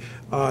 basically,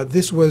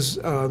 this was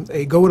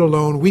a go it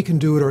alone, we can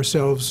do it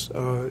ourselves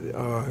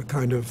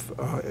kind of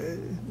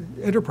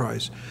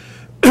enterprise.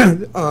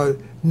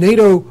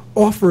 NATO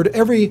offered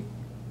every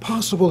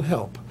possible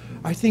help.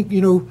 I think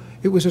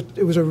it was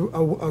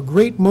a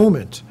great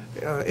moment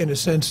in a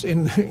sense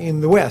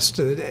in the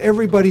West.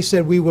 Everybody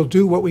said we will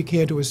do what we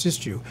can to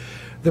assist you.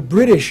 The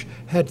British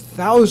had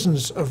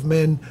thousands of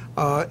men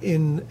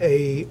and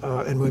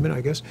women,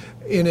 I guess,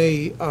 in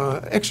a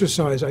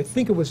exercise. I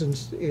think it was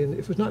if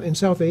it was not in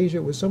South Asia,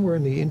 it was somewhere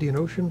in the Indian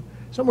Ocean,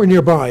 somewhere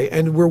nearby,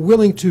 and were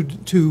willing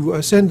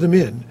to send them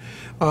in,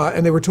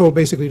 and they were told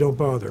basically don't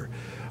bother.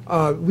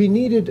 We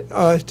needed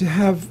to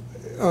have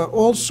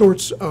all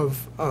sorts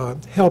of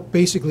help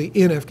basically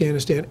in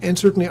Afghanistan, and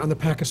certainly on the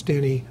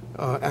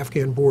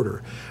Pakistani-Afghan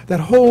border. That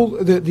whole,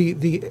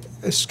 the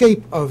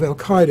escape of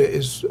al-Qaeda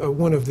is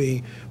one of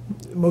the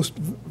most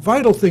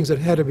vital things that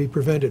had to be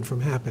prevented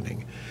from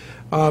happening.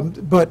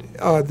 But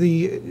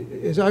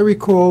as I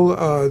recall,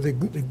 the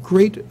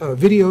great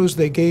videos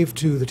they gave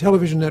to the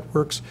television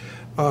networks,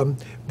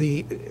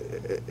 the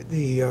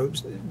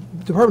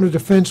Department of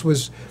Defense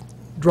was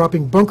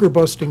dropping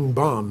bunker-busting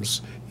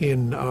bombs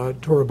in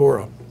Tora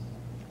Bora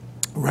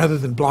rather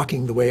than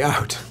blocking the way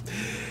out.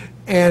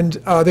 And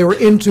they were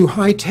into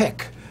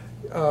high-tech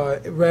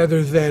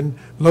rather than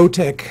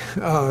low-tech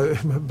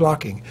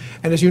blocking.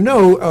 And as you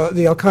know,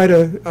 the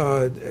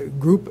al-Qaeda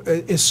group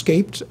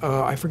escaped,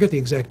 I forget the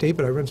exact date,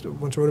 but I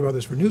once wrote about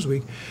this for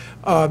Newsweek,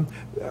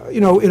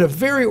 in a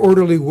very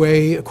orderly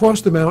way across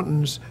the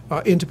mountains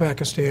into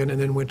Pakistan, and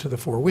then went to the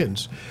Four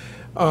Winds.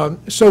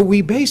 So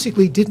we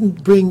basically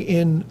didn't bring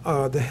in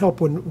the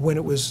help when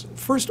it was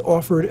first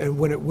offered and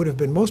when it would have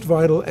been most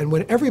vital and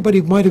when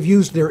everybody might have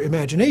used their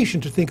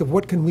imagination to think of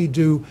what can we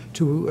do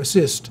to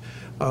assist.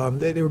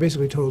 They were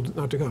basically told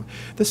not to come.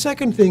 The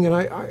second thing, and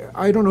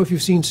I don't know if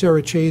you've seen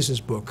Sarah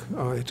Chase's book.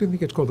 I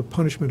think it's called The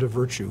Punishment of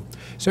Virtue.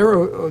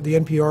 Sarah, the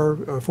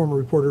NPR former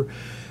reporter,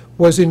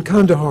 was in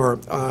Kandahar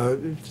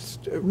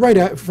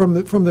from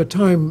the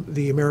time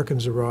the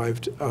Americans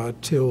arrived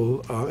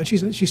till, and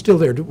she's still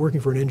there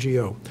working for an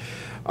NGO,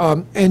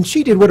 and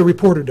she did what a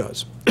reporter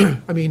does.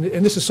 I mean,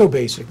 and this is so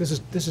basic. This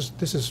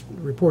is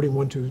reporting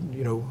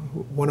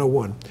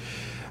 101.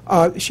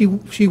 She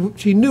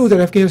knew that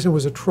Afghanistan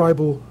was a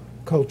tribal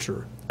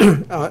culture,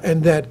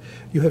 and that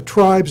you have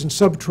tribes and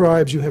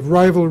sub-tribes, you have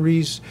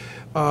rivalries,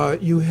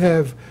 you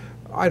have,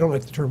 I don't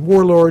like the term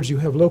warlords, you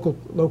have local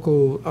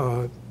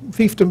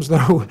fiefdoms,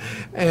 though,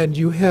 and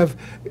you have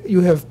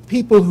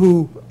people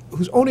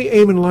whose only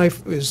aim in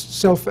life is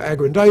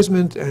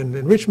self-aggrandizement and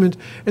enrichment,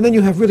 and then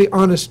you have really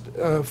honest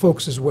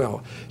folks as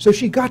well. So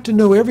she got to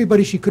know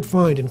everybody she could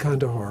find in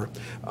Kandahar,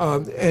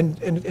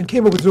 and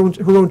came up with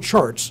her own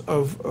charts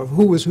of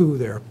who was who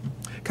there.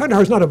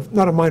 Kandahar is not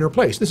a minor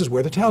place. This is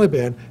where the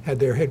Taliban had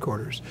their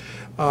headquarters,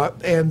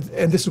 and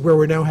this is where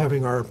we're now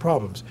having our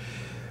problems.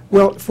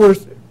 Well, for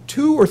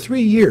 2 or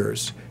 3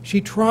 years, she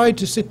tried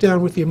to sit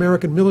down with the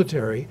American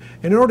military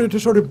in order to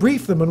sort of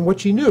brief them on what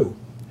she knew.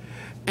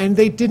 And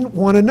they didn't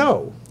want to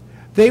know.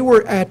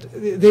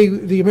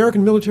 The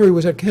American military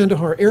was at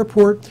Kandahar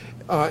airport.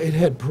 It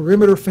had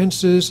perimeter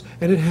fences,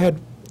 and it had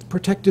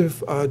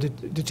protective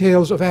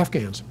details of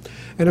Afghans.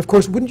 And of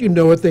course, wouldn't you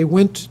know it, they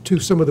went to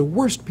some of the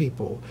worst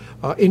people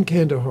in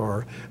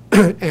Kandahar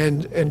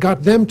and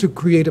got them to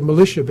create a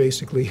militia,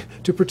 basically,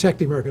 to protect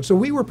the Americans. So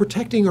we were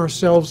protecting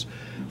ourselves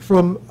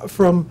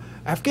from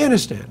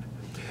Afghanistan.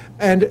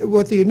 And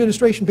what the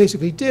administration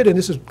basically did,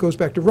 and goes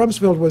back to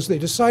Rumsfeld, was they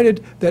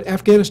decided that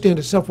Afghanistan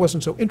itself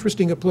wasn't so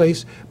interesting a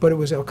place, but it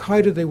was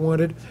al-Qaeda they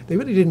wanted. They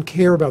really didn't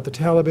care about the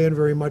Taliban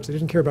very much. They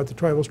didn't care about the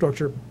tribal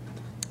structure.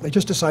 They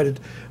just decided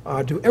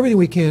to do everything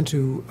we can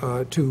to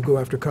go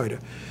after Qaeda.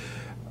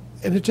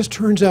 And it just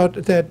turns out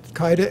that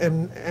Qaeda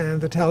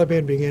and the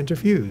Taliban began to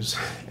fuse,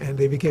 and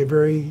they became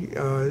very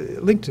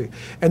linked to.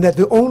 And that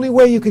the only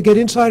way you could get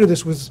inside of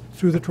this was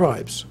through the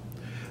tribes.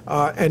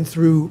 And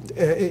through,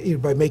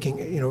 by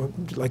making,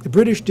 like the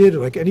British did, or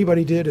like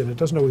anybody did, and it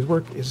doesn't always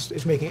work,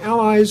 is making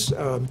allies,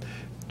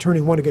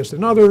 turning one against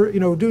another,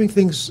 doing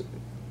things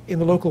in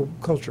the local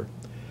culture.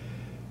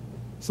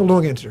 It's a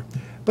long answer.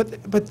 But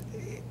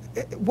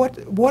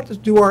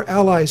what do our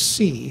allies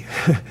see?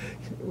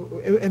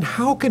 And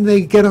how can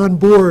they get on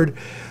board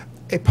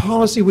a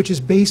policy which is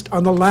based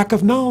on the lack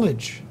of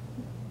knowledge?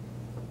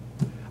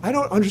 I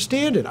don't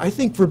understand it. I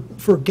think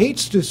for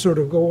Gates to sort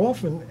of go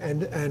off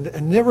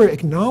and never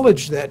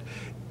acknowledge that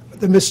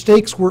the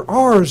mistakes were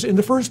ours in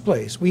the first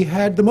place. We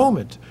had the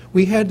moment.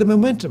 We had the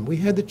momentum. We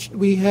had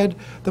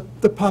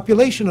the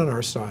population on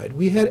our side.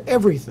 We had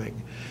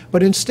everything.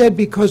 But instead,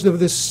 because of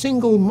this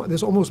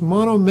almost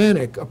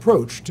monomanic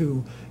approach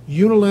to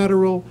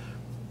unilateral,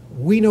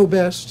 we know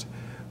best,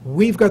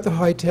 we've got the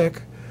high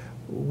tech,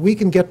 we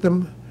can get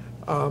them,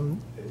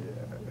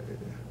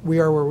 we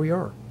are where we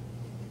are.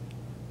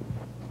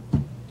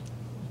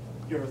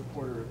 Gareth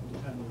Porter,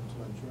 independent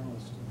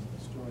journalist and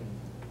historian.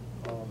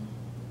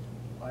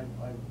 I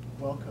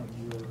welcome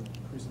your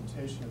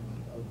presentation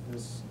of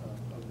this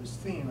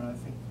theme, and I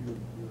think you're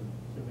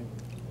giving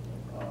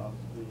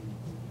the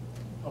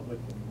public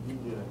and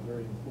media a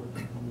very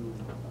important new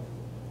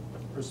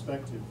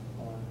perspective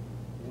on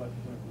what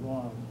went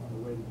wrong on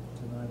the way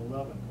to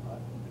 9/11.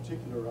 In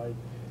particular, I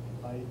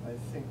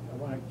think I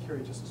want to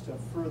carry just a step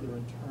further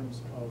in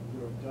terms of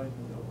your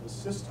indictment of the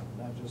system,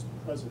 not just the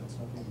presidents,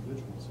 not the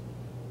individuals,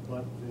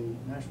 but the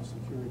national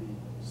security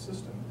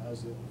system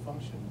as it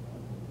functioned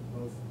under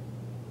both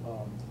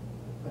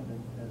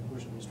Clinton and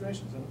Bush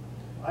administrations. And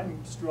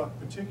I'm struck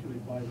particularly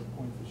by the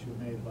point that you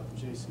made about the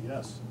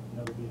JCS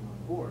never being on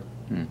board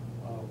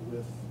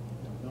with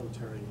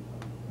military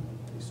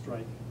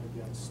strike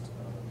against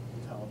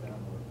the Taliban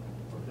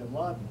or bin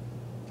Laden.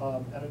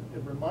 And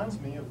it reminds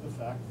me of the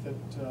fact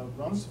that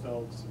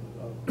Rumsfeld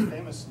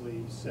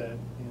famously said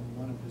in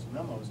one of his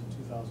memos in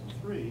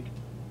 2003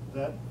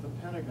 that the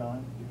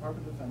Pentagon,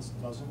 Department of Defense,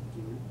 doesn't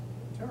do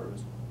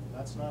terrorism.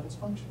 That's not its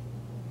function.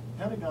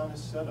 The Pentagon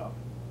is set up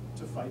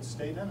to fight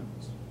state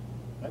enemies.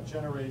 That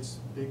generates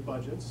big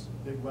budgets,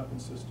 big weapon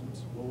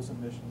systems, roles and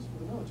missions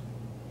for the military.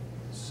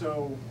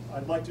 So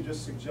I'd like to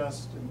just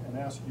suggest and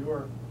ask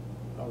your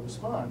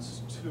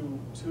response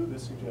to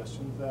this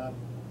suggestion that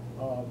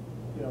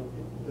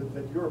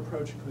that your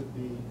approach could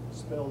be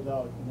spelled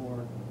out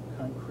more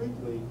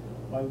concretely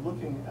by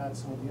looking at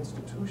some of the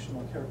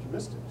institutional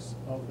characteristics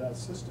of that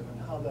system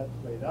and how that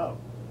played out,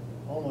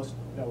 almost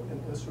in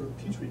a sort of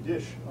petri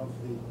dish of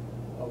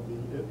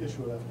the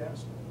issue of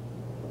Afghanistan.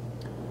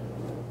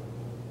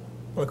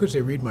 Well, I could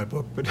say read my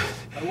book, but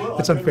will.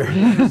 that's unfair.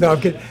 No,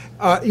 I'm kidding.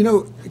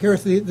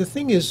 Gareth, the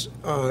thing is,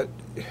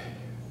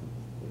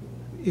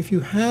 if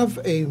you have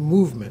a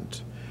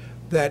movement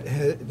that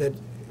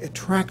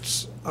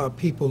attracts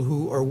people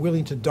who are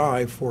willing to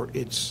die for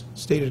its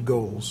stated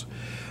goals,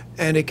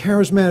 and a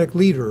charismatic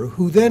leader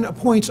who then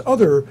appoints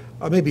other,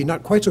 maybe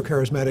not quite so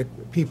charismatic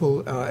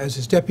people as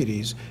his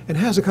deputies, and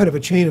has a kind of a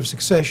chain of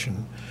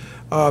succession.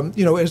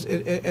 You know,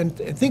 and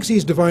thinks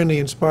he's divinely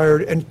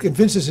inspired and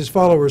convinces his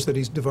followers that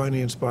he's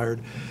divinely inspired.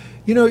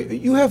 You know,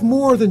 you have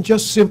more than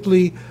just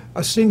simply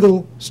a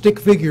single stick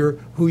figure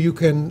who you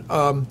can,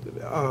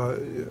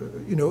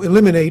 you know,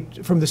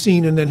 eliminate from the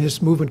scene and then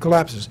his movement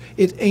collapses.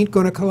 It ain't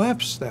going to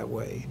collapse that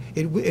way.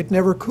 It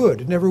never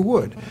could. It never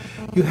would.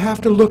 You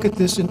have to look at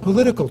this in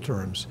political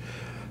terms.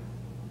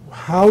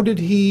 How did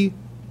he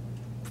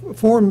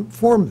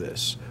form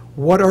this?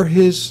 What are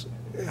his?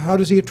 How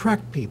does he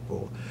attract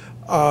people?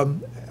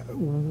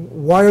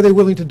 Why are they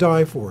willing to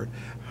die for it?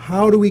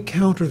 How do we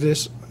counter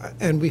this?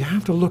 And we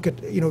have to look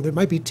at, you know, there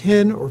might be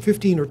 10 or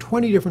 15 or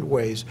 20 different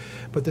ways,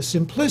 but the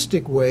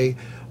simplistic way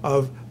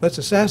of let's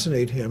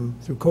assassinate him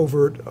through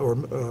covert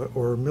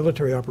or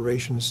military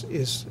operations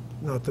is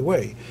not the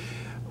way.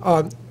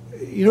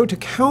 You know, to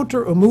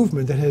counter a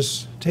movement that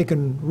has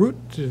taken root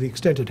to the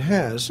extent it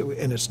has,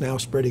 and it's now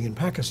spreading in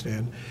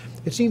Pakistan,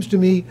 it seems to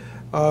me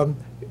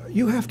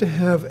you have to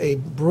have a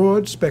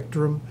broad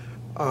spectrum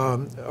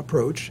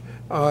approach.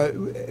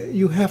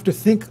 You have to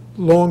think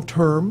long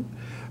term.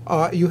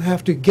 You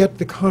have to get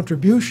the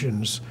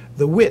contributions,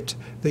 the wit,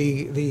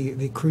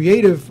 the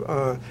creative.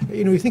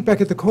 You know, you think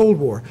back at the Cold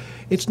War.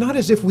 It's not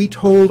as if we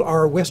told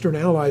our Western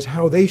allies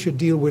how they should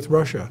deal with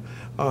Russia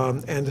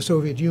and the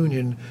Soviet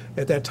Union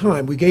at that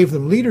time. We gave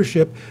them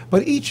leadership,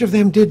 but each of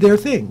them did their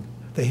thing.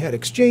 They had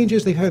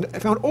exchanges. They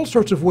found all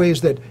sorts of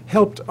ways that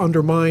helped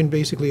undermine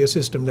basically a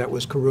system that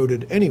was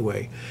corroded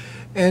anyway.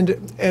 And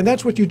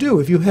that's what you do.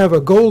 If you have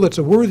a goal that's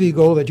a worthy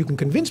goal, that you can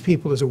convince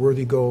people is a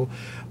worthy goal,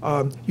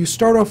 you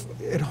start off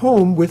at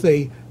home with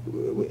a,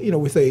 you know,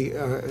 with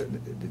a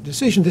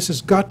decision. This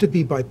has got to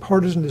be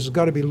bipartisan. This has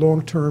got to be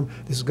long term.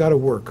 This has got to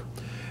work,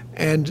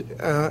 and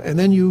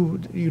then you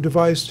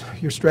devise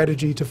your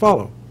strategy to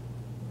follow.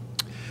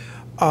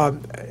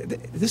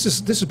 This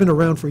has been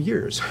around for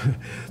years.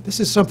 This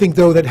is something,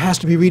 though, that has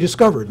to be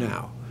rediscovered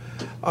now.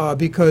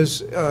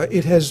 Because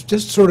it has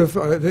just sort of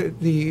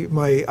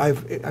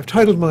I've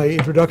titled my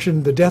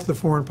introduction "The Death of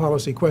Foreign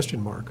Policy?"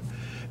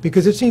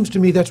 Because it seems to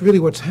me that's really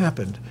what's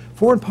happened.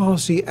 Foreign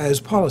policy as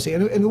policy,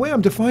 and the way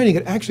I'm defining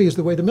it actually is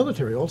the way the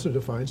military also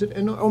defines it,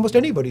 and almost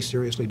anybody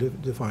seriously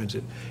defines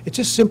it. It's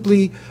just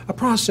simply a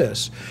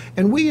process,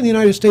 and we in the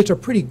United States are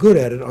pretty good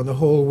at it on the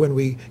whole when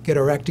we get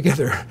our act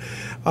together.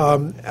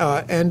 You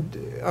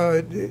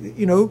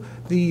know,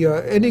 the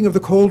ending of the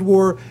Cold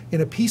War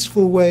in a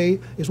peaceful way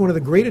is one of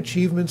the great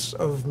achievements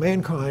of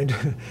mankind,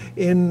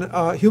 in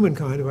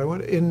humankind, if I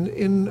want,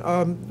 in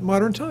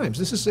modern times.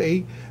 This is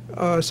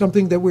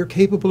something that we're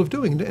capable of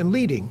doing and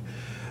leading.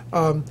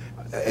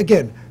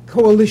 Again,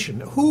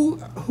 coalition. Who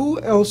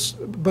else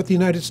but the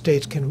United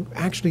States can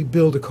actually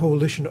build a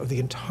coalition of the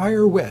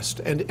entire West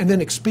and then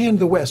expand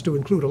the West to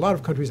include a lot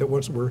of countries that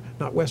once were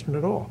not Western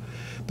at all,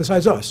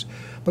 besides us?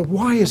 But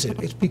why is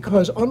it? It's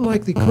because,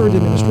 unlike the current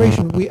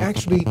administration, we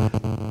actually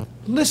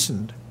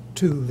listened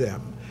to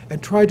them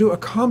and tried to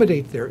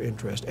accommodate their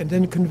interest and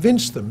then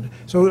convince them.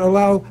 So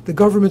allow the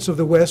governments of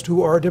the West,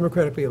 who are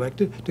democratically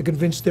elected, to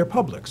convince their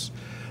publics.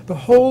 The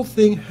whole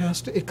thing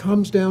it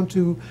comes down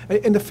to,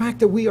 and the fact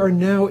that we are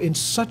now in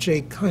such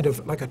a kind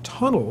of like a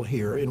tunnel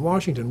here in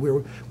Washington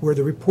where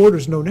the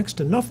reporters know next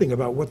to nothing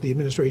about what the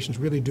administration is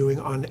really doing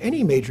on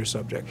any major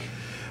subject,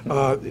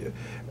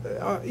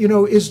 you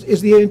know,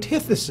 is the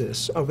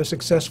antithesis of a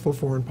successful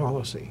foreign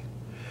policy.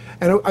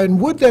 And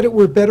would that it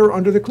were better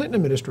under the Clinton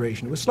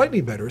administration. It was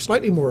slightly better,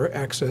 slightly more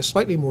access,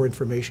 slightly more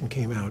information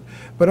came out.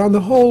 But on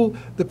the whole,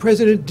 the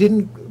president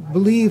didn't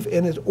believe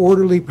in an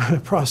orderly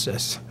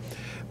process.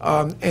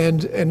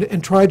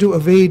 And try to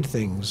evade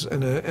things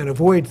and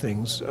avoid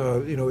things,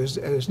 you know,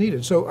 as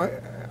needed. So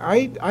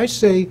I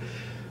say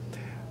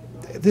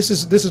this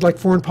is like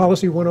foreign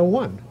policy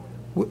 101.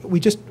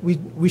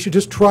 We should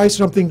just try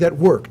something that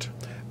worked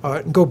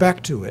and go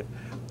back to it.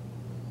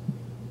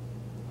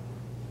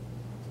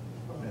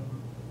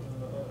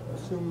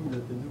 Assume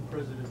that the new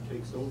president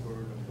takes over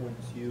and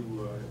appoints you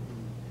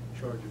in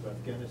charge of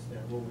Afghanistan.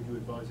 What would you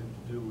advise him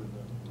to do in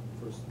the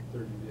first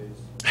 30 days?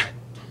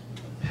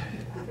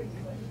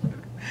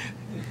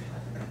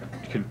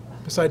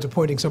 Besides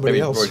appointing somebody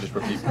else, Roy, just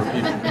repeat.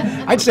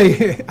 I'd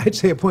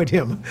say appoint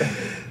him.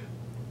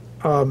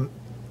 I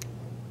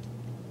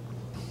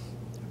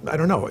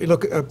don't know.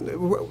 Look,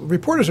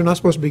 reporters are not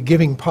supposed to be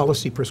giving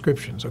policy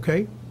prescriptions.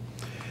 Okay.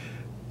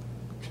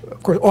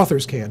 Of course,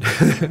 authors can.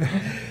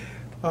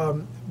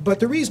 But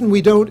the reason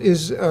we don't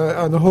is,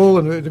 on the whole,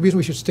 and the reason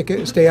we should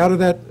stay out of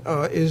that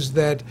is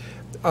that.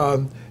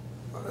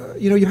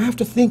 You know, you have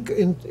to think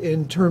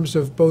in terms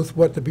of both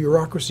what the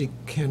bureaucracy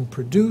can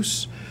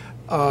produce,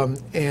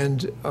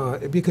 and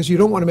because you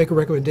don't want to make a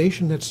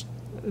recommendation that's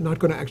not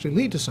going to actually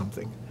lead to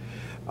something.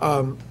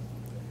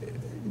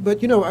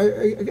 But you know,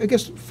 I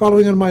guess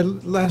following on my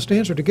last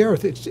answer to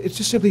Gareth, it's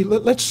just simply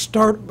let's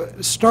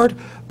start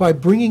by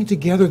bringing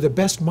together the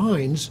best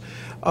minds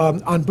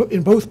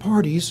in both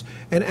parties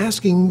and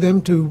asking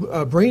them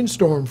to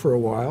brainstorm for a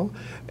while,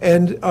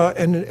 and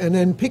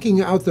then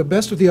picking out the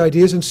best of the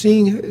ideas and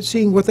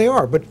seeing what they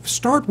are. But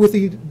start with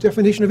the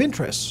definition of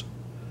interests.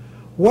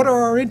 What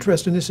are our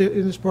interests in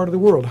this part of the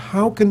world?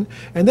 And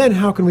then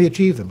how can we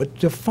achieve them? But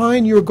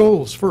define your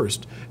goals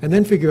first, and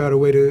then figure out a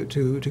way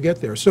to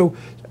get there. So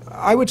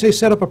I would say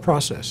set up a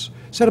process.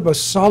 Set up a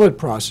solid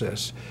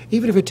process,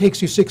 even if it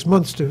takes you 6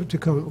 months to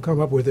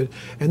come up with it,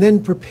 and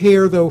then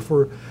prepare, though,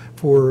 for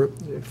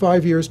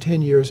 5 years,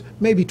 10 years,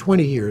 maybe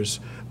 20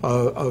 years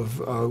of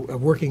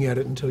working at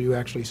it until you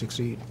actually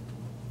succeed.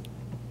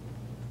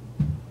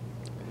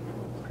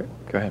 Okay,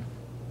 go ahead.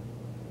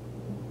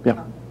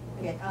 Yeah.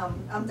 Okay,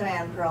 I'm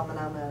Diane Perlman.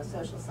 I'm a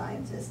social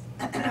scientist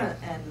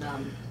and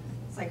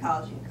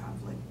psychology and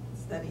conflict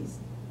studies.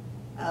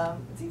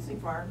 It seems to me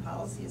foreign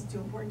policy is too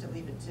important to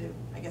leave it to,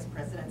 I guess,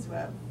 presidents who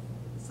have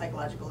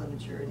psychological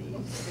immaturity,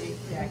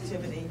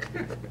 reactivity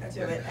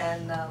to it.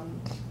 And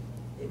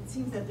it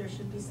seems that there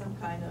should be some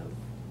kind of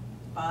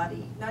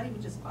body, not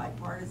even just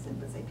bipartisan,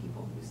 but say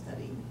people who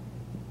study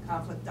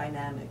conflict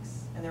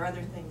dynamics. And there are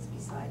other things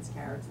besides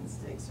carrots and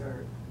sticks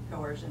or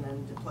coercion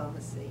and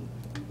diplomacy,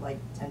 like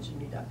tension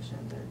reduction.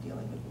 They're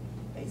dealing with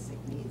basic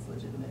needs,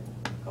 legitimate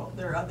goals.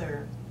 There are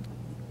other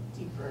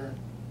deeper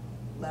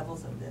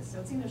levels of this. So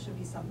it seems there should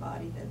be some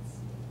body that's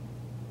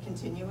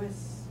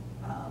continuous,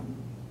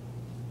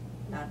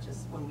 not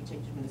just when we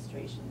change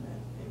administration,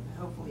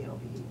 that hopefully it'll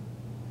be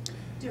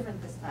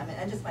different this time.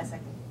 And just my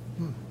second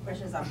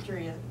question is, I'm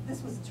curious,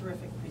 this was a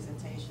terrific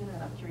presentation,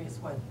 and I'm curious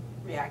what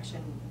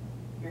reaction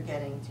you're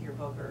getting to your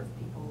book, or if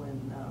people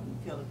in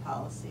the field of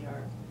policy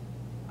are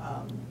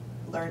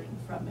learning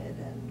from it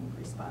and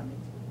responding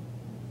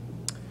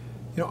to it.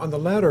 You know, on the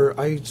latter,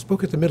 I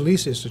spoke at the Middle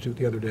East Institute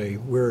the other day,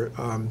 where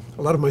a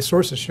lot of my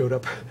sources showed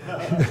up.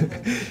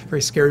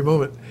 Very scary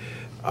moment.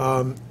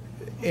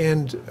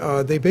 And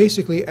they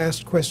basically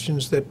asked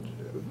questions that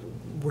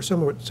were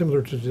somewhat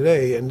similar to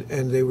today,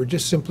 and they were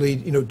just simply,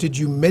 you know, did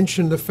you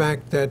mention the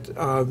fact that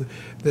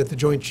that the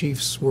Joint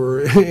Chiefs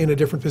were in a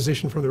different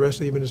position from the rest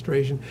of the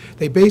administration?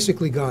 They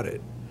basically got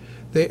it.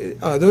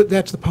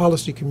 That's the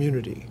policy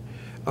community.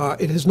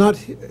 It has not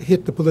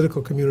hit the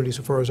political community,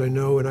 so far as I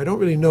know, and I don't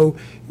really know,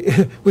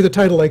 with a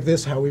title like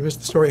this, how we missed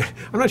the story.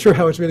 I'm not sure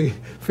how it's really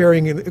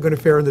going to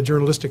fare in the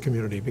journalistic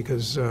community,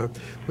 because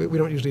we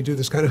don't usually do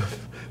this kind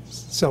of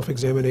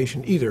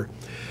self-examination either.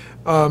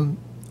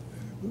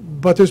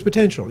 But there's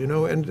potential, you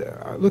know, and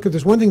look, if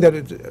there's one thing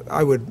that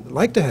I would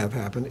like to have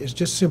happen is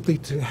just simply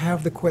to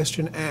have the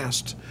question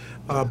asked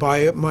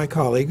by my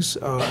colleagues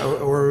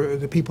or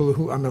the people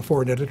who, I'm a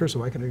foreign editor,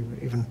 so I can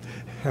even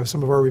have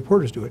some of our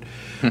reporters do it.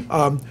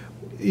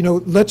 You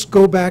know, let's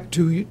go back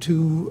to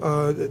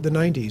the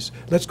 90s.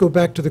 Let's go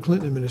back to the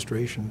Clinton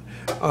administration.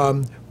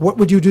 What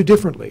would you do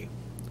differently?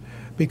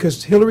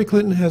 Because Hillary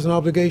Clinton has an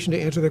obligation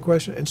to answer that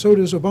question, and so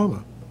does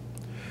Obama.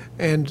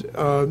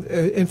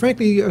 And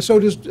frankly, so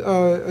does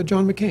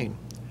John McCain.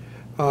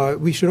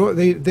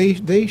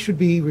 They should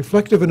be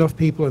reflective enough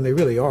people, and they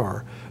really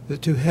are,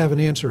 to have an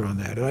answer on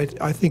that.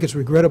 And I think it's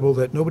regrettable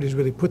that nobody's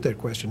really put that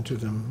question to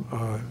them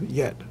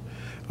yet.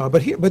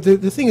 But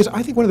the thing is,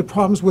 I think one of the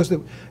problems was that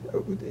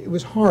it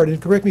was hard,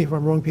 and correct me if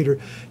I'm wrong, Peter,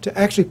 to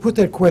actually put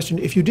that question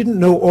if you didn't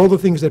know all the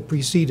things that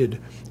preceded,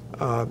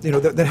 you know,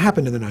 that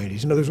happened in the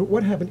 90s. In other words,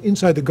 what happened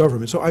inside the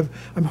government. So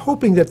I'm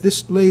hoping that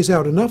this lays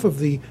out enough of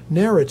the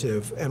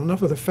narrative and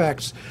enough of the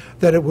facts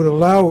that it would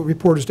allow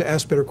reporters to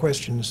ask better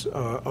questions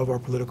of our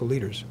political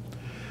leaders.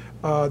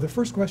 The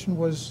first question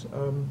was,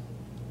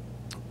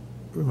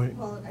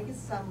 well, I guess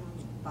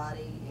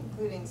somebody,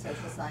 including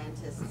social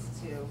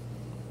scientists, to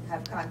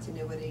have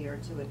continuity or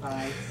to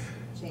advise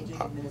changing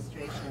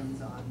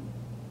administrations on,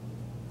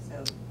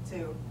 so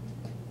to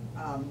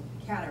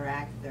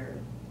counteract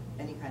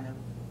any kind of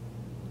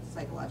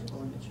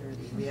psychological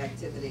immaturity,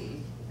 reactivity,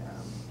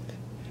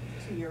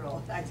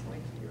 2-year-old, I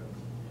 22-year-old.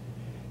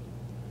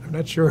 I'm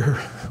not sure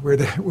where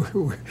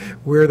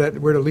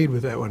to lead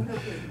with that one.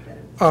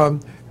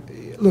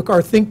 Look,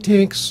 our think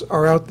tanks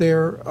are out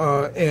there,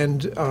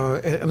 and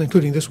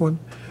including this one,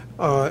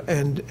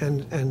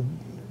 and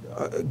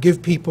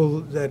give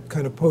people that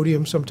kind of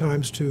podium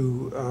sometimes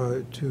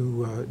to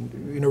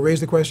you know, raise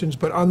the questions.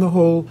 But on the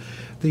whole,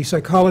 the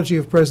psychology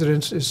of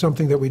presidents is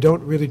something that we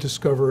don't really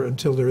discover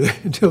until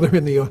they're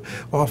in the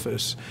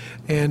office,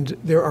 and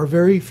there are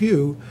very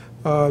few.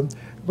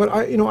 But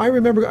I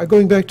remember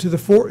going back to the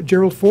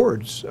Gerald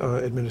Ford's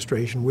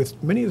administration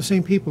with many of the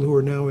same people who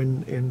are now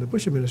in the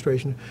Bush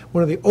administration.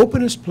 One of the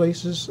openest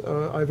places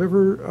I've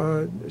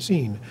ever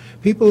seen.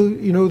 People,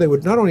 you know, they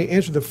would not only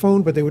answer the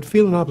phone, but they would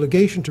feel an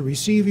obligation to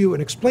receive you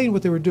and explain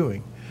what they were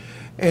doing.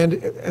 And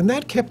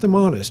that kept them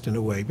honest in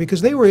a way,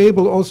 because they were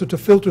able also to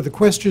filter the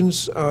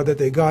questions that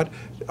they got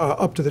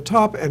up to the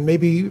top, and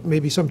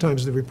maybe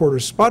sometimes the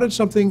reporters spotted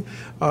something,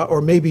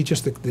 or maybe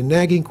just the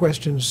nagging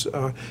questions.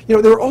 You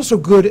know, they were also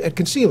good at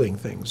concealing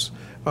things.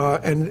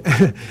 and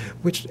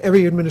which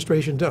every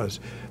administration does.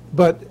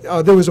 But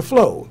there was a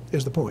flow,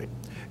 is the point.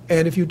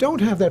 And if you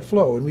don't have that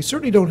flow, and we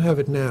certainly don't have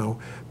it now,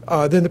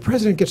 then the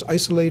president gets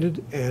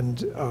isolated and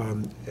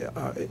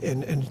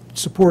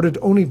supported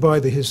only by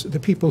the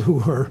people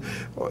who are,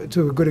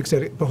 to a good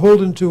extent,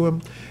 beholden to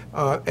him,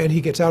 and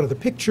he gets out of the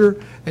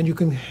picture, and you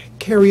can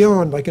carry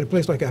on, like in a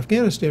place like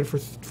Afghanistan, for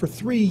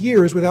 3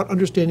 years without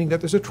understanding that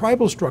there's a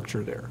tribal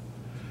structure there.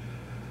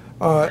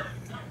 But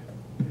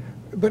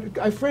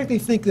I frankly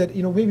think that,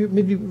 you know,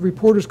 maybe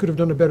reporters could have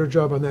done a better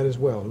job on that as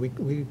well.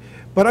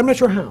 But I'm not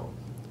sure how.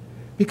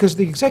 Because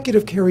the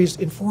executive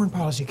in foreign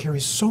policy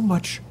carries so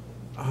much,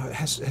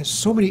 has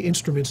so many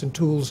instruments and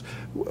tools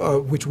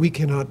which we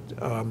cannot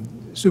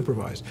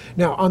supervise.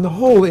 Now, on the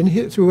whole,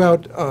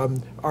 throughout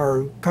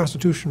our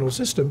constitutional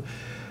system,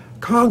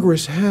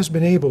 Congress has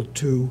been able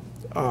to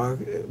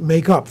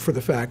make up for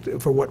the fact,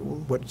 for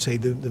what say,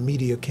 the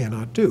media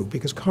cannot do,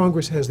 because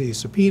Congress has the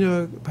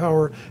subpoena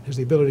power, has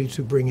the ability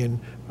to bring in,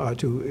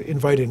 to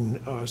invite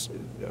in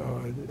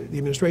the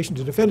administration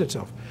to defend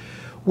itself.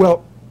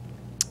 Well,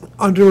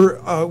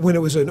 when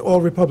it was an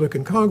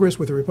all-Republican Congress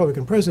with a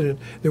Republican president,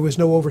 there was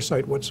no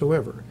oversight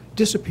whatsoever.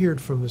 Disappeared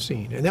from the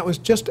scene. And that was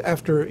just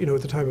after, you know,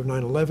 at the time of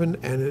 9/11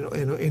 and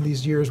in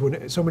these years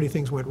when so many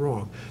things went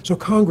wrong. So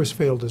Congress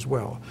failed as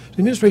well. The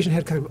administration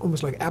had kind of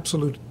almost like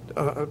absolute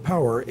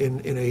power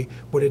in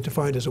what it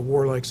defined as a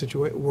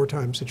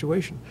wartime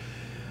situation.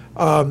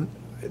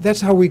 That's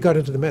how we got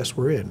into the mess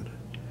we're in,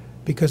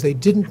 because they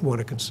didn't want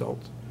to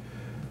consult.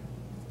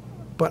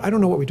 But I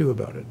don't know what we do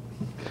about it.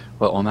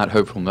 Well, on that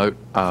hopeful note,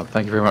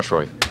 thank you very much,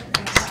 Roy.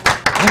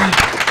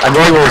 And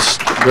Roy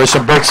there's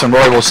some books, and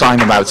Roy will sign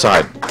them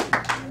outside.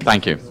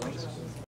 Thank you.